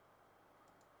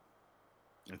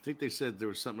 I think they said there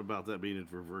was something about that being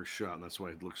a reverse shot, and that's why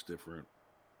it looks different.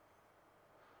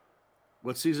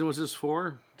 What season was this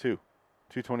for?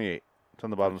 228. It's on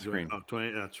the bottom of the screen. Oh,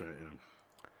 20. That's right. Yeah.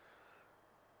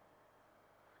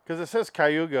 Because it says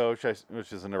Cayuga,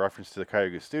 which is in a reference to the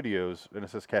Cayuga Studios, and it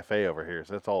says Cafe over here,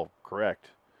 so that's all correct.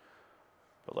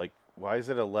 But, like, why is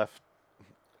it a left?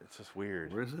 It's just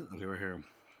weird. Where is it? Okay, right here.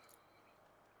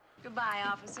 Goodbye,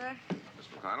 officer. Miss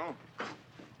McConnell?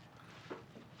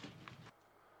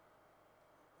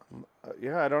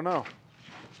 Yeah, I don't know.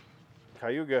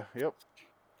 Cayuga, yep.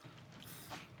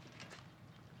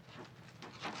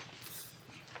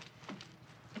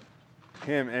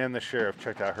 Him and the sheriff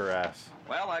checked out her ass.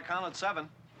 Well, I counted 7.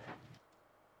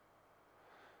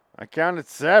 I counted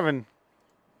 7.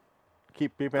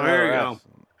 Keep peeping out There her you ass. go.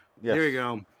 Yes. There you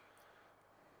go.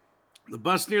 The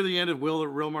bus near the end of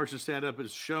Real Martian Stand-Up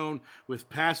is shown with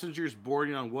passengers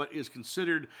boarding on what is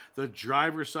considered the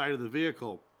driver's side of the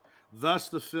vehicle. Thus,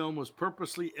 the film was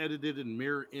purposely edited in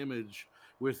mirror image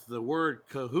with the word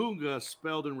Cayuga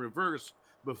spelled in reverse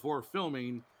before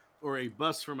filming, or a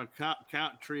bus from a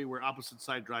country where opposite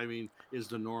side driving is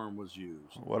the norm was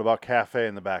used. What about Cafe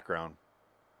in the background?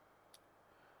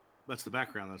 That's the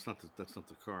background. That's not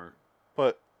the car.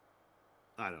 But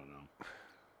I don't know.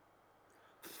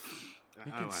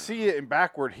 you can see it in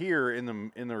backward here in the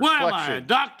What reflection. am I, a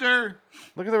doctor?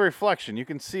 Look at the reflection. You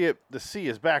can see it. The C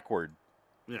is backward.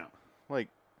 Yeah. Like,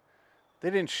 they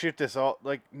didn't shoot this all.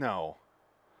 Like, no.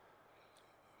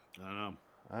 I don't know.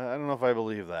 I don't know if I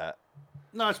believe that.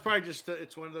 No, it's probably just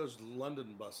it's one of those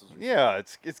London buses. or Yeah,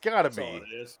 it's got to That's be. all it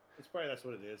is. It's probably that's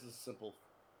what it is. It's simple.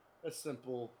 That's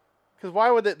simple. Because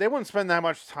why would they wouldn't spend that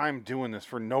much time doing this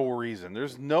for no reason.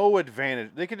 There's no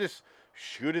advantage. They could just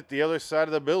shoot at the other side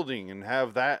of the building and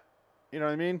have that. You know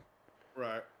what I mean?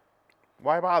 Right.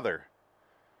 Why bother?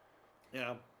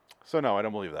 Yeah. So no, I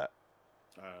don't believe that.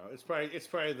 I don't know. It's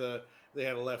probably they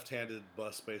had a left-handed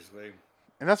bus basically.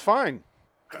 And that's fine.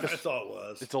 That's all it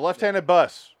was. It's a left-handed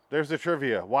bus. There's the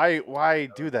trivia. Why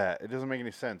do that? It doesn't make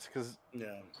any sense. Because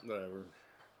Yeah. Whatever.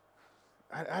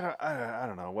 I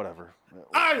don't know. Whatever.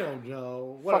 I don't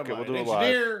know. What Fuck am it, I, we'll do an it live.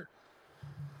 engineer?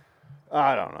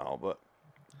 I don't know. But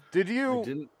do I you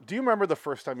didn't. remember the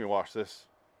first time you watched this?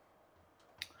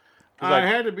 'Cause I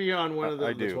had to be on one of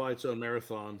I the do. Twilight Zone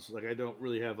marathons. Like I don't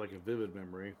really have like a vivid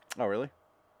memory. Oh, really?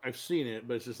 I've seen it,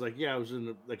 but it's just like I was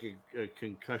in like a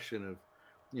concussion of,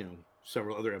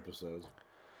 several other episodes.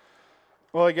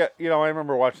 Well, I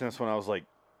remember watching this when I was like,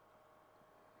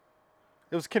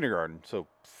 it was kindergarten, so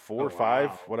 4 or 5,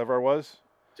 wow. whatever I was.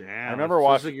 Damn. I remember so this is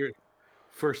watching. like your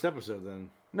first episode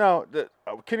then. No,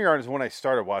 kindergarten is when I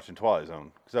started watching Twilight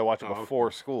Zone because I watched it Oh, okay.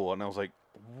 before school, and I was like,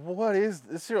 "What is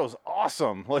this? Show is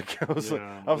awesome!" Like I was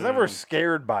Yeah, never yeah.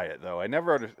 scared by it though. I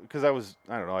never because I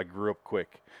don't know, I grew up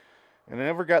quick, and I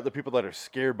never got the people that are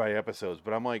scared by episodes.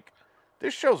 But I'm like,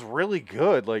 this show's really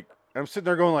good. Like I'm sitting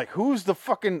there going like, who's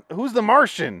the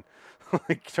Martian?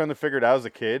 Like trying to figure it out as a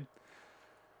kid.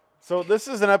 So this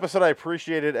is an episode I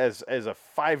appreciated as a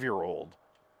 5-year-old.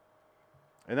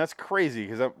 And that's crazy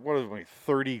because I'm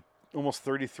 30, almost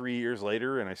 33 years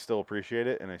later, and I still appreciate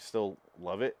it and I still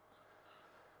love it.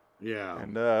 Yeah.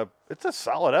 And it's a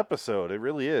solid episode. It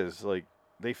really is. Like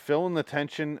they fill in the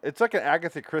tension. It's like an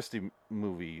Agatha Christie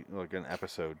movie, like an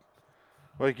episode.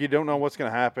 Like you don't know what's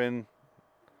gonna happen.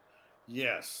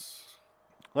 Yes.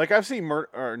 Like I've seen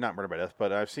not Murder by Death,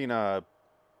 but I've seen Murder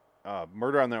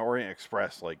on the Orient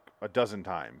Express like a dozen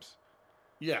times.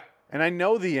 Yeah. And I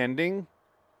know the ending.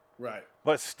 Right.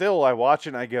 But still, I watch it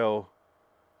and I go,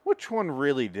 which one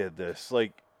really did this?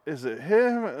 Like, is it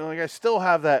him? Like, I still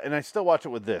have that, and I still watch it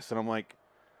with this, and I'm like,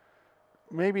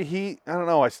 maybe I don't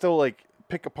know. I still, like,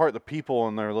 pick apart the people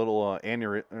and their little not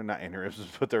aneurysms,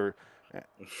 but their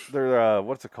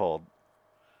what's it called?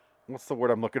 What's the word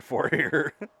I'm looking for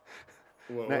here?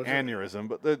 What Not was it? aneurysm,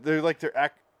 but they're like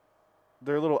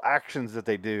their little actions that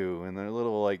they do, and their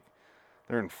little, like,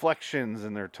 their inflections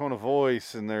and their tone of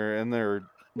voice and their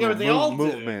Yeah, but they all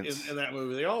movements. did it in that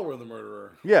movie. They all were the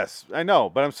murderer. Yes, I know,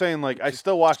 but I'm saying like I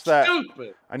still watch that.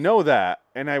 Stupid. I know that,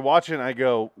 and I watch it and I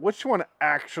go, which one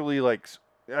actually like?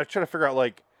 I try to figure out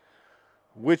like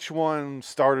which one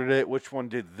started it, which one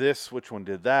did this, which one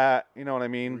did that. You know what I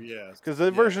mean? Yes. Because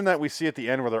the version that we see at the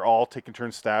end where they're all taking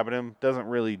turns stabbing him doesn't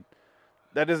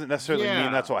necessarily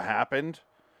mean that's what happened.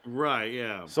 Right.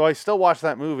 Yeah. So I still watch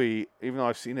that movie even though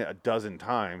I've seen it a dozen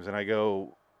times, and I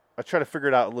try to figure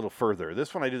it out a little further.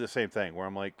 This one I do the same thing where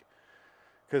I'm like,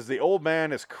 because the old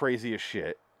man is crazy as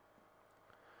shit.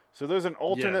 So there's an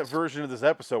alternate version of this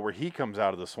episode where he comes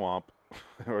out of the swamp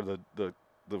or the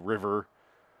river.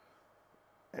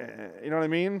 You know what I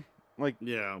mean? Like,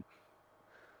 yeah.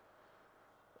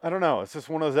 I don't know. It's just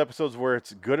one of those episodes where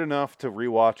it's good enough to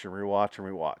rewatch and rewatch and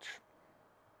rewatch,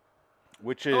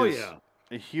 which is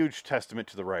a huge testament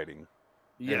to the writing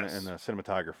and the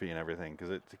cinematography and everything,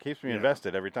 because it keeps me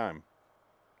invested every time.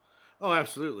 Oh,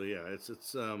 absolutely, yeah.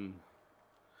 It's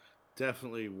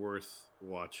definitely worth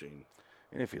watching.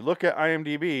 And if you look at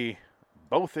IMDb,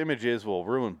 both images will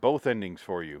ruin both endings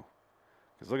for you.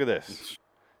 Because look at this.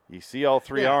 You see all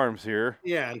three arms here.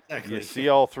 Yeah, exactly. You see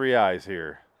all three eyes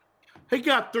here. He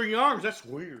got 3 arms. That's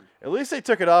weird. At least they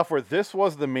took it off where this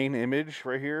was the main image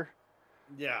right here.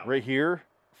 Yeah. Right here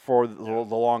for the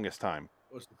longest time.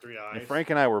 What's the 3 eyes? And Frank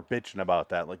and I were bitching about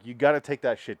that. Like, you got to take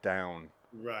that shit down.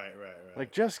 Right.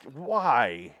 Like, just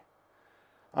why?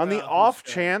 On the off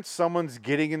chance someone's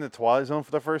getting in the Twilight Zone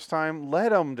for the first time, let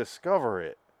them discover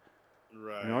it.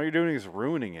 Right. You know, all you're doing is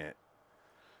ruining it.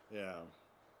 Yeah.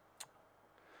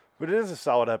 But it is a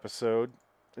solid episode.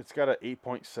 It's got an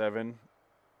 8.7.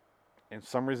 And for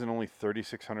some reason, only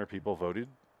 3,600 people voted.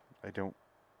 I don't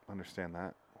understand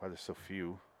that. Why there's so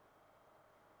few.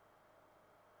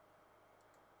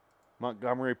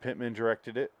 Montgomery Pittman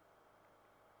directed it.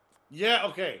 Yeah,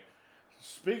 okay.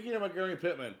 Speaking of Montgomery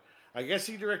Pittman, I guess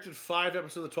he directed 5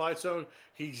 episodes of The Twilight Zone.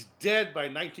 He's dead by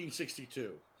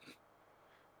 1962.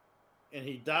 And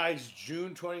he dies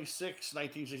June 26,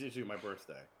 1962, my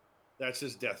birthday. That's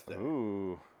his death day.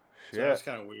 Ooh, shit. So that's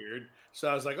kind of weird. So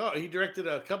I was like, oh, he directed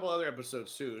a couple other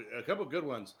episodes too. A couple good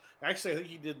ones. Actually, I think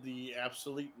he did The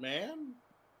Absolute Man.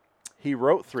 He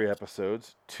wrote 3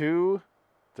 episodes. 2,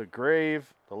 The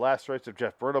Grave, The Last Rites of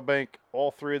Jeff Burtlebank. All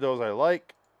 3 of those I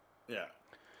like. Yeah.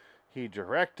 He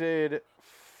directed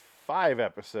 5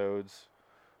 episodes.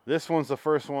 This one's the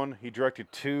first one. He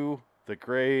directed 2, The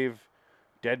Grave,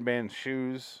 Dead Man's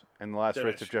Shoes, and The Last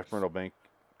Rites of Jeff Burtlebank.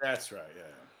 That's right, yeah.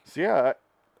 So yeah,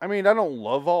 I mean, I don't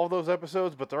love all of those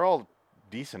episodes, but they're all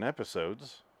decent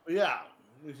episodes. Yeah,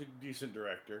 he's a decent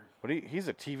director. But he's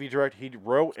a TV director. He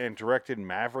wrote and directed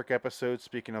Maverick episodes.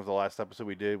 Speaking of the last episode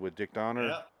we did with Dick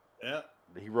Donner. Yeah.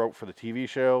 He wrote for the TV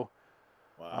show.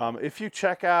 Wow. If you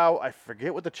check out, I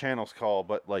forget what the channel's called,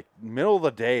 but like middle of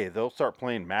the day, they'll start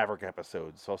playing Maverick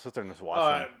episodes. So I'll sit there and just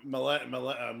watch them.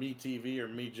 Me TV or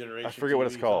Me Generation. I forget what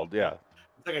it's called. Yeah.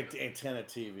 It's like an antenna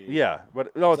TV. Yeah,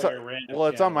 but no, it's like a random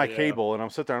it's on my channel, cable, and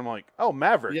I'm sitting there. I'm like, oh,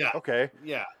 Maverick. Yeah. Okay.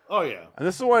 Yeah. Oh yeah. And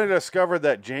this is when I discovered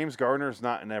that James Garner's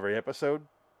not in every episode.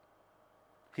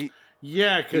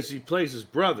 Yeah, because he plays his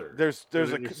brother.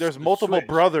 There's multiple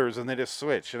brothers, and they just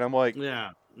switch, and I'm like,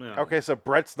 yeah. Okay, so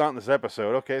Brett's not in this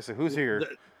episode. Okay, so who's here?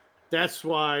 That's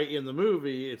why in the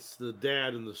movie it's the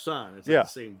dad and the son. It's like the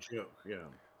same joke. Yeah.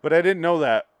 But I didn't know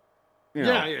that. You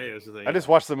know, yeah. So I just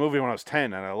watched the movie when I was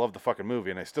 10, and I loved the fucking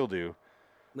movie, and I still do.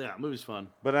 Yeah, movie's fun.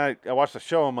 But I watched the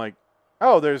show. I'm like,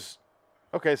 oh,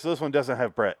 okay, so this one doesn't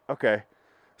have Brett. Okay,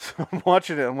 so I'm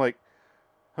watching it. I'm like,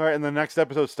 all right, and the next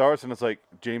episode starts, and it's like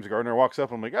James Gardner walks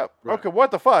up. I'm like, oh, okay, what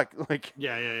the fuck? Like,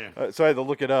 yeah. So I had to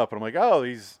look it up, and I'm like, oh,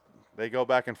 they go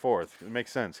back and forth. It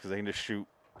makes sense because they can just shoot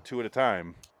 2 at a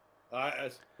time.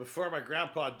 Before my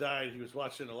grandpa died, he was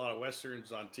watching a lot of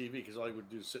westerns on TV because all he would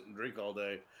do is sit and drink all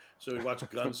day. So he'd watch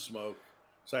Gunsmoke.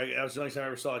 So that was the only time I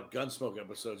ever saw Gunsmoke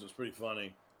episodes. It was pretty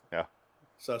funny. Yeah.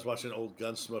 So I was watching old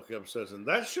Gunsmoke episodes, and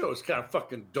that show is kind of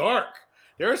fucking dark.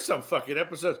 There are some fucking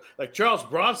episodes, like Charles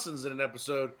Bronson's in an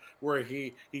episode where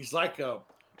he's like a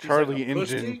Charlie like a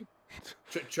Engine.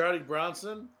 Charlie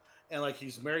Bronson, and like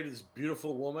he's married to this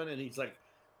beautiful woman, and he's like,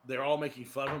 they're all making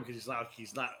fun of him because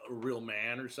he's not a real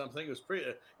man or something. It was pretty,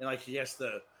 and like he has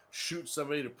to shoot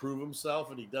somebody to prove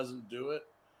himself, and he doesn't do it.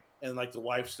 And like the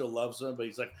wife still loves him, but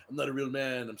he's like, I'm not a real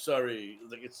man. I'm sorry.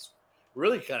 Like it's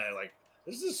really kind of like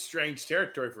this is strange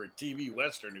territory for a TV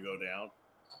Western to go down.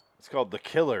 It's called The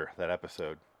Killer, that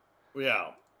episode. Yeah.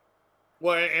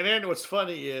 Well, and then what's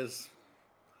funny is,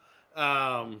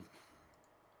 here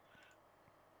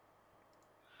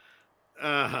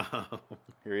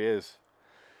he is.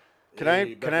 Can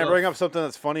I bring up something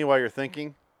that's funny while you're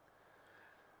thinking?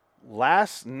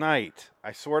 Last night,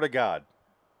 I swear to God.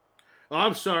 Oh,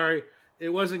 I'm sorry. It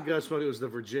wasn't Gunsmoke. It was The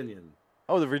Virginian.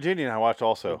 Oh, The Virginian I watched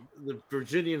also. The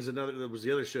Virginian's another. That was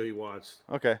the other show he watched.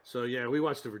 Okay. So yeah, we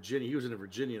watched The Virginian. He was in a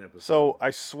Virginian episode. So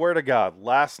I swear to God,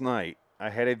 last night I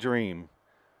had a dream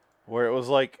where it was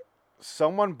like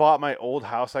someone bought my old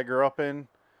house I grew up in,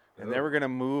 and they were gonna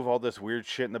move all this weird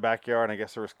shit in the backyard. And I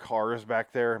guess there was cars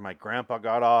back there. My grandpa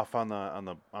got off on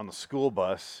the school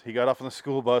bus. He got off on the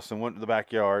school bus and went to the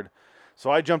backyard. So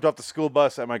I jumped off the school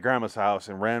bus at my grandma's house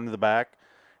and ran to the back.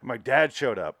 And my dad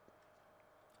showed up.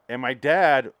 And my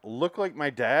dad looked like my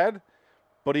dad,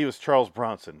 but he was Charles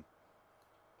Bronson.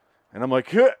 And I'm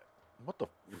like, what the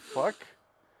fuck?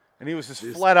 And he was just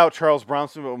flat out Charles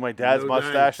Bronson, but with my dad's No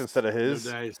mustache dice. instead of his.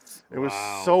 No dice. It was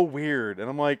Wow. so weird. And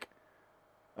I'm like,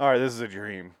 all right, this is a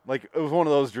dream. Like, it was one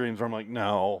of those dreams where I'm like,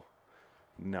 no.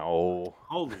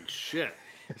 Holy shit.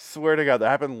 I swear to God, that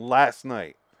happened last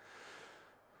night.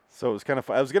 So it was kind of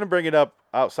fun. I was going to bring it up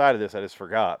outside of this. I just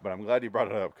forgot. But I'm glad you brought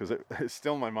it up because it's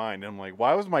still in my mind. And I'm like,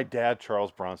 why was my dad Charles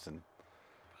Bronson?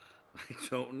 I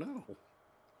don't know.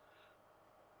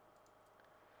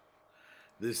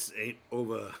 This ain't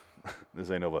over. This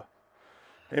ain't over.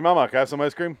 Hey, Mama, can I have some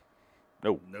ice cream?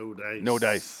 No. No dice. No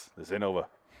dice. This ain't over.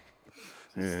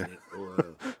 This Yeah. ain't over.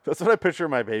 That's what I picture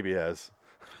my baby as.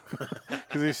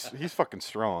 Because he's fucking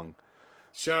strong.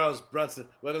 Charles Brunson.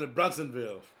 Welcome to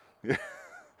Brunsonville. Yeah.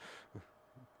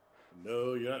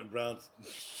 No, you're not in Bronson.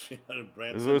 You're not in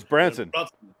Branson. This was Branson. You're in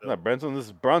Brunsonville. Not Branson, this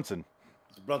is Bronson.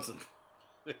 It's Brunson.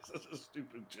 It's such a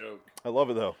stupid joke. I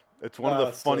love it, though. It's one of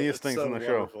the funniest things in the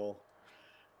show. show.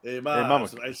 Hey, Mom, Mama.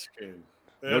 some ice cream.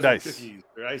 No Some dice. Cookies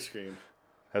or ice cream.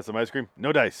 Have some ice cream?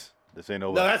 No dice. This ain't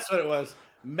over. No, that's what it was.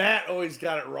 Matt always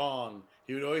got it wrong.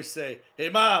 He would always say, "Hey,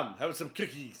 Mom, have some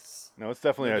cookies." No, it's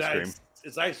definitely No ice cream. dice.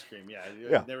 It's ice cream. Yeah, you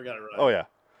Yeah. never got it right. Oh, yeah.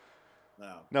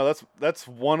 No. No, that's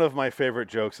one of my favorite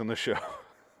jokes in the show.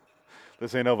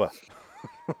 This ain't over.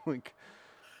 Like,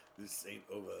 This ain't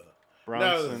over.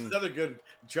 Bronson. No, another good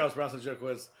Charles Bronson joke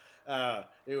was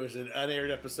it was an unaired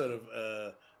episode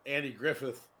of Andy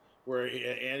Griffith where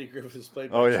Andy Griffith is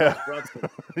played by Oh, yeah. Charles Bronson.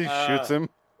 He shoots him.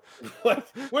 What?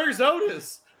 Where's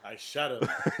Otis? I shot him.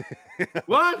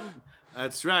 What?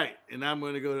 That's right. And I'm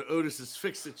going to go to Otis's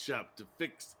Fix-It shop to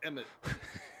fix Emmett.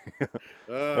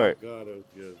 Oh, right. God, that was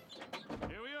good.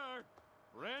 Here we are,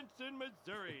 Branson,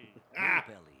 Missouri. Ah.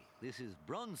 Belly. This is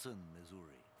Bronson,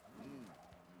 Missouri.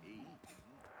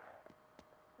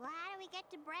 Well, how do we get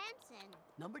to Branson?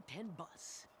 Number 10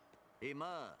 bus. Hey,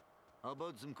 Ma, how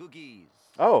about some cookies?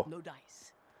 Oh, No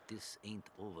dice. This ain't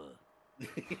over.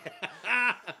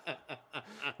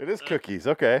 it is cookies.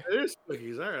 Okay. There's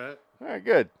cookies. All right. All right,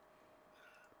 good.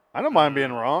 I don't mind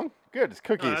being wrong. Good, it's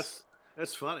No, cookies.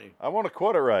 that's funny. I want to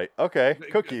quote it right. Okay,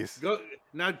 cookies. Go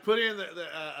now. Put in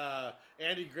the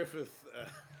Andy Griffith,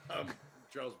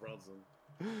 Charles Bronson,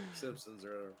 Simpsons,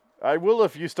 or. I will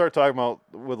if you start talking about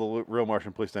with a real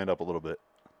Martian. Please stand up a little bit.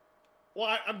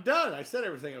 Well, I'm done. I said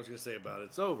everything I was going to say about it.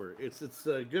 It's over. It's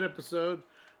a good episode.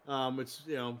 It's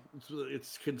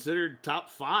it's considered top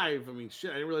 5. I mean,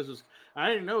 shit. I didn't realize I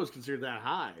didn't know it was considered that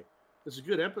high. It's a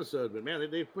good episode, but man,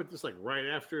 they put this like right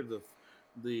after the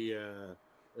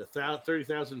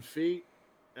 30,000 feet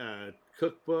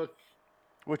cookbook,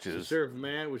 Which To is Serve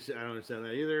Man, which I don't understand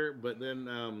that either. But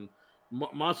then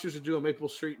Monsters are doing Maple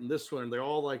Street and this one, they're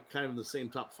all like kind of in the same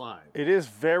top 5. it is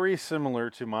very similar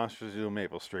to Monsters of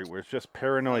Maple Street, where it's just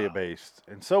paranoia based,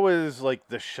 and so is like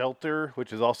The Shelter,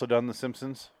 which is also done The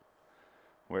Simpsons,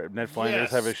 where Ned Flanders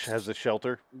has a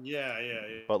shelter. Yeah.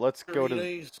 But let's go to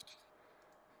Shelterinis.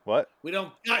 what? We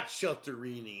don't got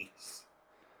shelterinis.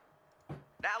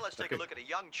 Now let's take a look at a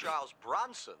young Charles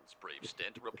Bronson's brief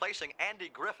stint replacing Andy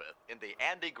Griffith in the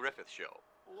Andy Griffith Show.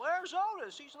 Where's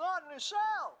Otis? He's not in his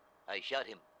cell. I shot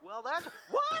him. Well, that's...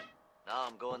 What? Now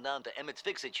I'm going down to Emmett's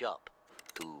Fix-It shop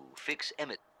to fix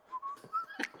Emmett.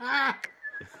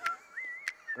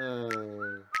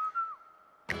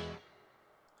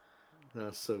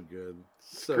 That's so good.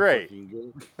 So Great. fucking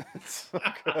good. It's so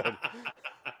good.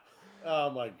 Oh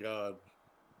my god.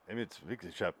 Emmett's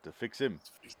Fix-It shop to fix him.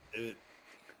 It,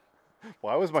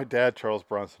 Why was my dad Charles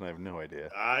Bronson? I have no idea.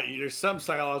 there's some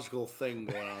psychological thing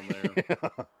going on there.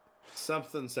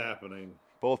 Something's happening.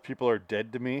 Both people are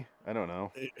dead to me. I don't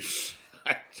know.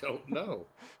 I don't know.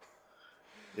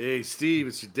 Hey Steve,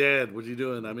 it's your dad. What you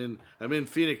doing? I'm in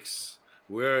Phoenix.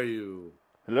 Where are you?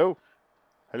 Hello?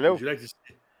 Hello? Would you like to?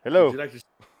 Hello? Would you like to? Is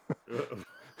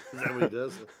that what he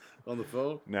does on the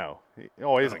phone? No. He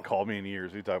hasn't called me in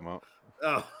years. What are you talking about?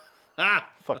 Oh, ah!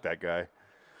 Fuck that guy.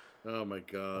 Oh my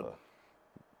god.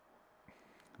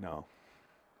 No.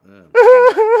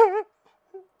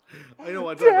 I know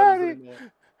what Daddy.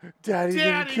 Daddy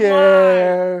didn't Daddy,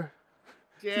 care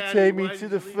to Daddy, take me why to did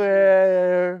the you leave me?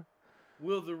 fair.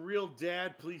 Will the real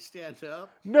dad please stand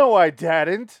up? No, I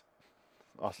didn't.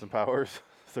 Austin Powers,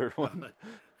 third one.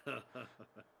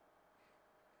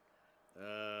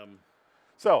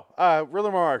 So,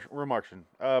 Remarction.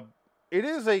 It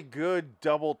is a good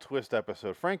double twist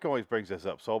episode. Frank always brings this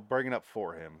up, so I'll bring it up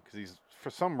for him because he's for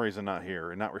some reason not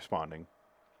here and not responding.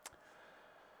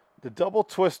 The double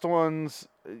twist ones,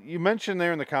 you mentioned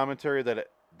there in the commentary that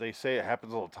they say it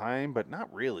happens all the time, but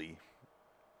not really.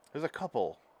 There's a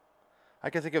couple. I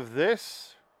can think of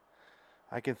this.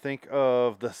 I can think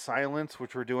of The Silence,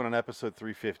 which we're doing on episode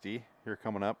 350 here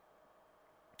coming up.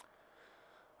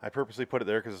 I purposely put it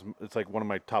there because it's like one of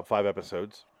my top 5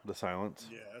 episodes, The Silence.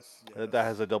 Yes. That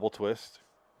has a double twist.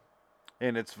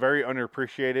 And it's very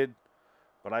underappreciated,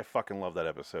 but I fucking love that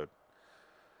episode.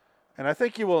 And I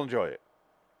think you will enjoy it.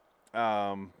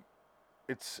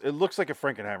 It looks like a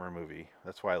Frankenheimer movie.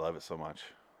 That's why I love it so much.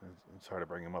 It's hard to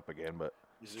bring him up again, but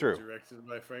it's true. Is it directed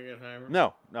by Frankenheimer?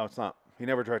 No, it's not. He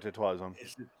never directed Twilight Zone.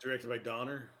 Is it directed by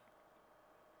Donner?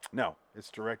 No, it's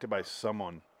directed by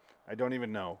someone. I don't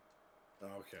even know.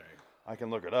 Okay. I can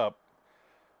look it up.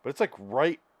 But it's like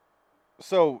right...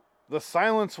 So, The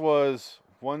Silence was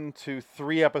 1, 2,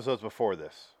 3 episodes before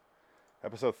this.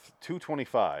 Episode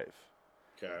 225.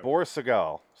 Okay. Boris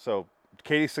Sagal. So,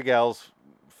 Katie Sagal's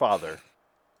father.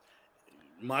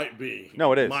 Might be.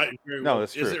 No, it is. Might very No, well.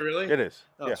 that's true. Is it really? It is.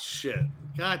 Oh, yeah. shit.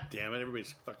 God damn it.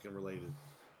 Everybody's fucking related.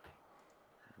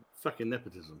 Fucking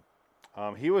nepotism.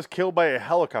 He was killed by a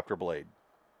helicopter blade.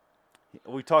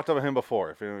 We talked about him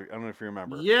before. I don't know if you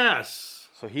remember. Yes.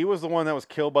 So he was the one that was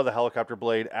killed by the helicopter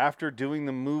blade after doing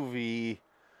the movie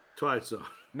Twilight Zone.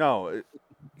 No,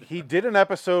 he did an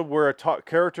episode where a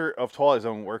character of Twilight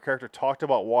Zone, where a character talked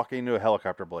about walking into a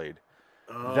helicopter blade,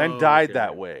 then died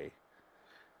that way.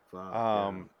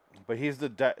 But he's the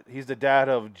dad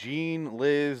of Gene,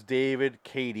 Liz, David,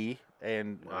 Katie,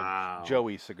 and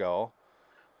Joey Segal.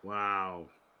 Wow.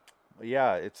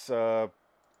 Yeah, it's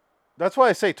that's why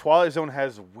I say Twilight Zone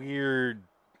has weird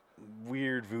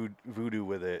voodoo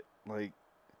with it. Like,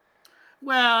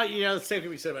 well, the same can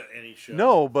be said about any show.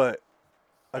 No, but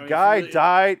a guy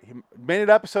died. He made an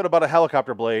episode about a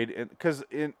helicopter blade, because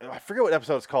I forget what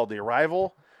episode it's called, The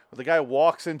Arrival. Where the guy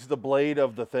walks into the blade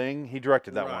of the thing. He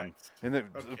directed that one, and the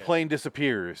plane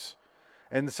disappears,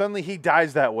 and suddenly he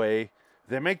dies that way.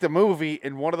 They make the movie,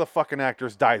 and one of the fucking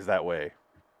actors dies that way.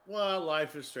 Well,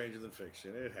 life is stranger than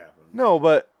fiction. It happens. No,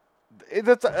 but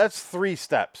that's 3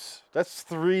 steps. That's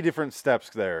 3 different steps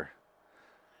there.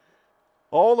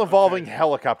 All involving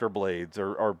helicopter blades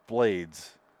or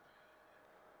blades.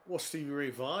 Well, Stevie Ray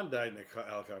Vaughan died in a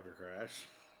helicopter crash.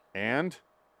 And?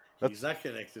 He's not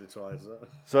connected to Twilight Zone.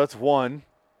 So that's 1.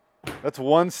 That's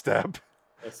 1 step.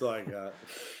 That's all I got.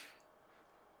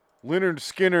 Leonard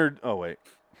Skinner. Oh, wait.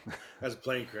 That's a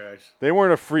plane crash. They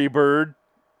weren't a free bird.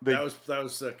 That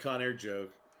was a Con Air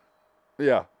joke.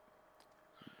 Yeah.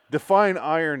 Define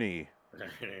irony.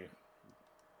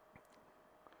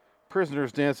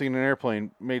 Prisoners dancing in an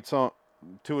airplane made song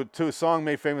to a song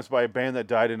made famous by a band that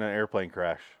died in an airplane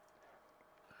crash.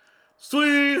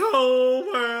 Sweet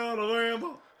home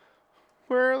Alabama,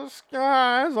 where the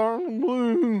skies are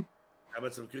blue. How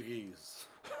about some cookies?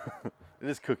 It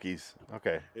is cookies.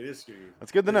 Okay. It is cookies.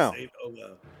 That's good to know.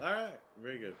 All right.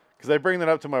 Very good. Because I bring that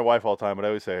up to my wife all the time, but I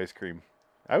always say ice cream.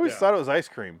 I always thought it was ice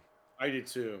cream. I did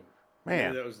too.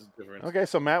 Man. Maybe that was the difference. Okay,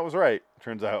 so Matt was right,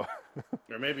 turns out.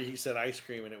 Or maybe he said ice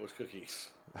cream and it was cookies.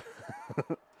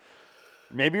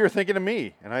 Maybe you're thinking of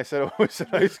me, and I said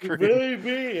ice cream.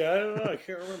 Maybe. I don't know. I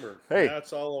can't remember. Hey,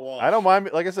 that's all a wash. I don't mind.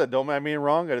 Like I said, don't mind being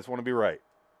wrong. I just want to be right.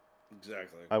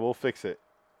 Exactly. I will fix it.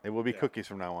 It will be cookies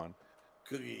from now on.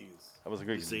 Cookies. That was a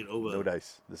cookie. This ain't over. No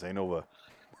dice. This ain't over.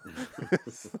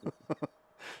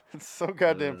 It's so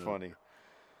goddamn funny.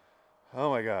 Oh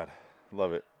my god,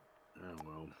 love it.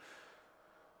 Oh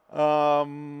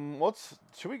well.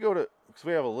 Should we go to? Because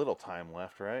we have a little time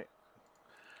left, right?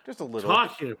 Just a little.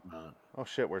 Talking about. Oh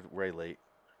shit, we're way late.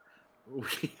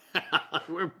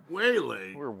 We're way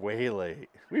late. We're way late.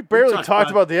 We barely talked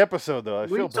about the episode though. I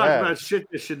feel bad. We talked about shit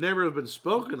that should never have been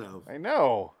spoken of. I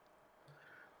know.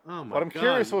 Oh my But I'm God.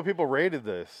 curious what people rated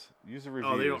this. Use the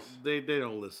reviews. Oh, they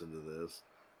don't listen to this.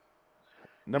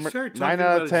 Number Started 9 talking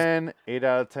out about of 10, 8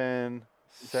 out of 10,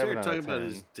 7 out talking of 10. about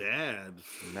his dad.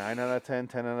 9 out of 10,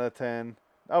 10 out of 10.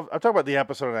 I'm talking about the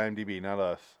episode on IMDb, not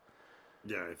us.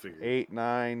 Yeah, I figured. 8,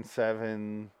 9,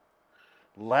 7.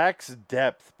 Lacks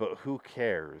depth, but who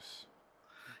cares?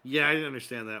 Yeah, I didn't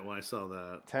understand that when I saw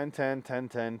that. 10, 10, 10,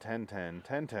 10, 10, 10,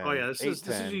 10, 10. Oh, yeah, this is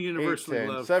a 8, universally 10,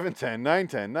 loved. 7, 10, 9,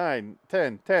 10, 9,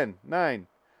 10, 10, 9,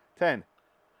 10.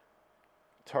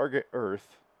 Target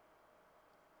Earth.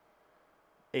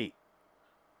 8.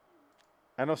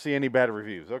 I don't see any bad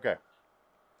reviews. Okay.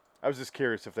 I was just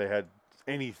curious if they had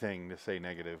anything to say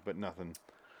negative, but nothing.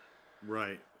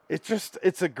 Right.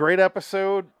 It's a great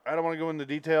episode. I don't want to go into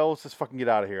details. Let's just fucking get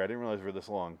out of here. I didn't realize we were this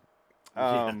long.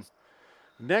 Yes.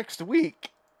 Next week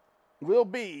will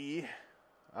be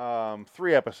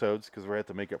 3 episodes because we're at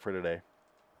the makeup for today.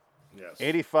 Yes.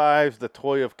 85's The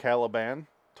Toys of Caliban.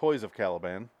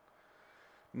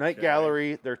 Night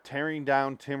Gallery, they're tearing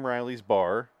down Tim Riley's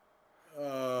bar.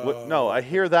 No, I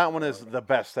hear that one is the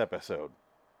best episode.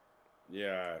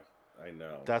 Yeah, I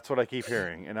know. That's what I keep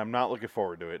hearing, and I'm not looking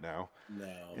forward to it now. No.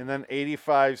 And then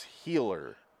 85's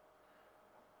Healer,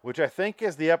 which I think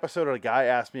is the episode a guy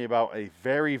asked me about a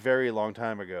very, very long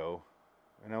time ago.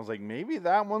 And I was like, maybe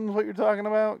that one's what you're talking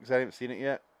about? Because I haven't seen it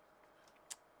yet.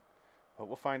 But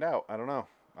we'll find out. I don't know.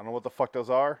 I don't know what the fuck those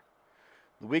are.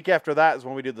 The week after that is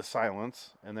when we do The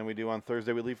Silence. And then we do on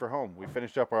Thursday, we leave for home. We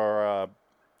finished up our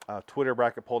Twitter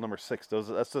bracket poll number 6.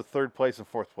 That's the 3rd place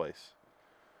and 4th place.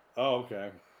 Oh,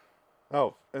 okay.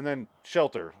 Oh, and then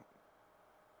Shelter.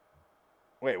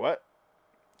 Wait, what?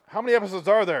 How many episodes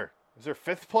are there? Is there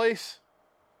 5th place?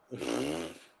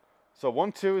 So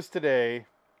 1, 2 is today.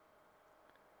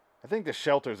 I think the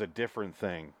Shelter is a different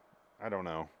thing. I don't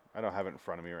know. I don't have it in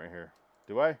front of me right here.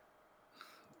 Do I?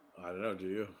 I don't know. Do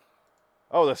you?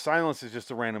 Oh, The Silence is just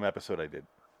a random episode I did.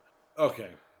 Okay.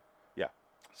 Yeah.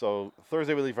 So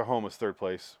Thursday we leave for home is 3rd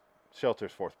place.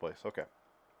 Shelter's 4th place. Okay.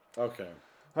 Okay.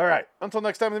 All right. Until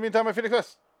next time, in the meantime, I'm Phoenix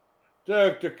West.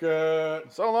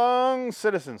 So long,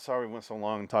 citizens. Sorry we went so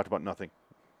long and talked about nothing.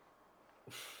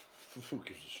 Who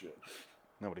gives a shit?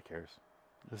 Nobody cares.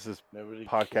 This is Nobody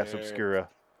Podcast cares. Obscura.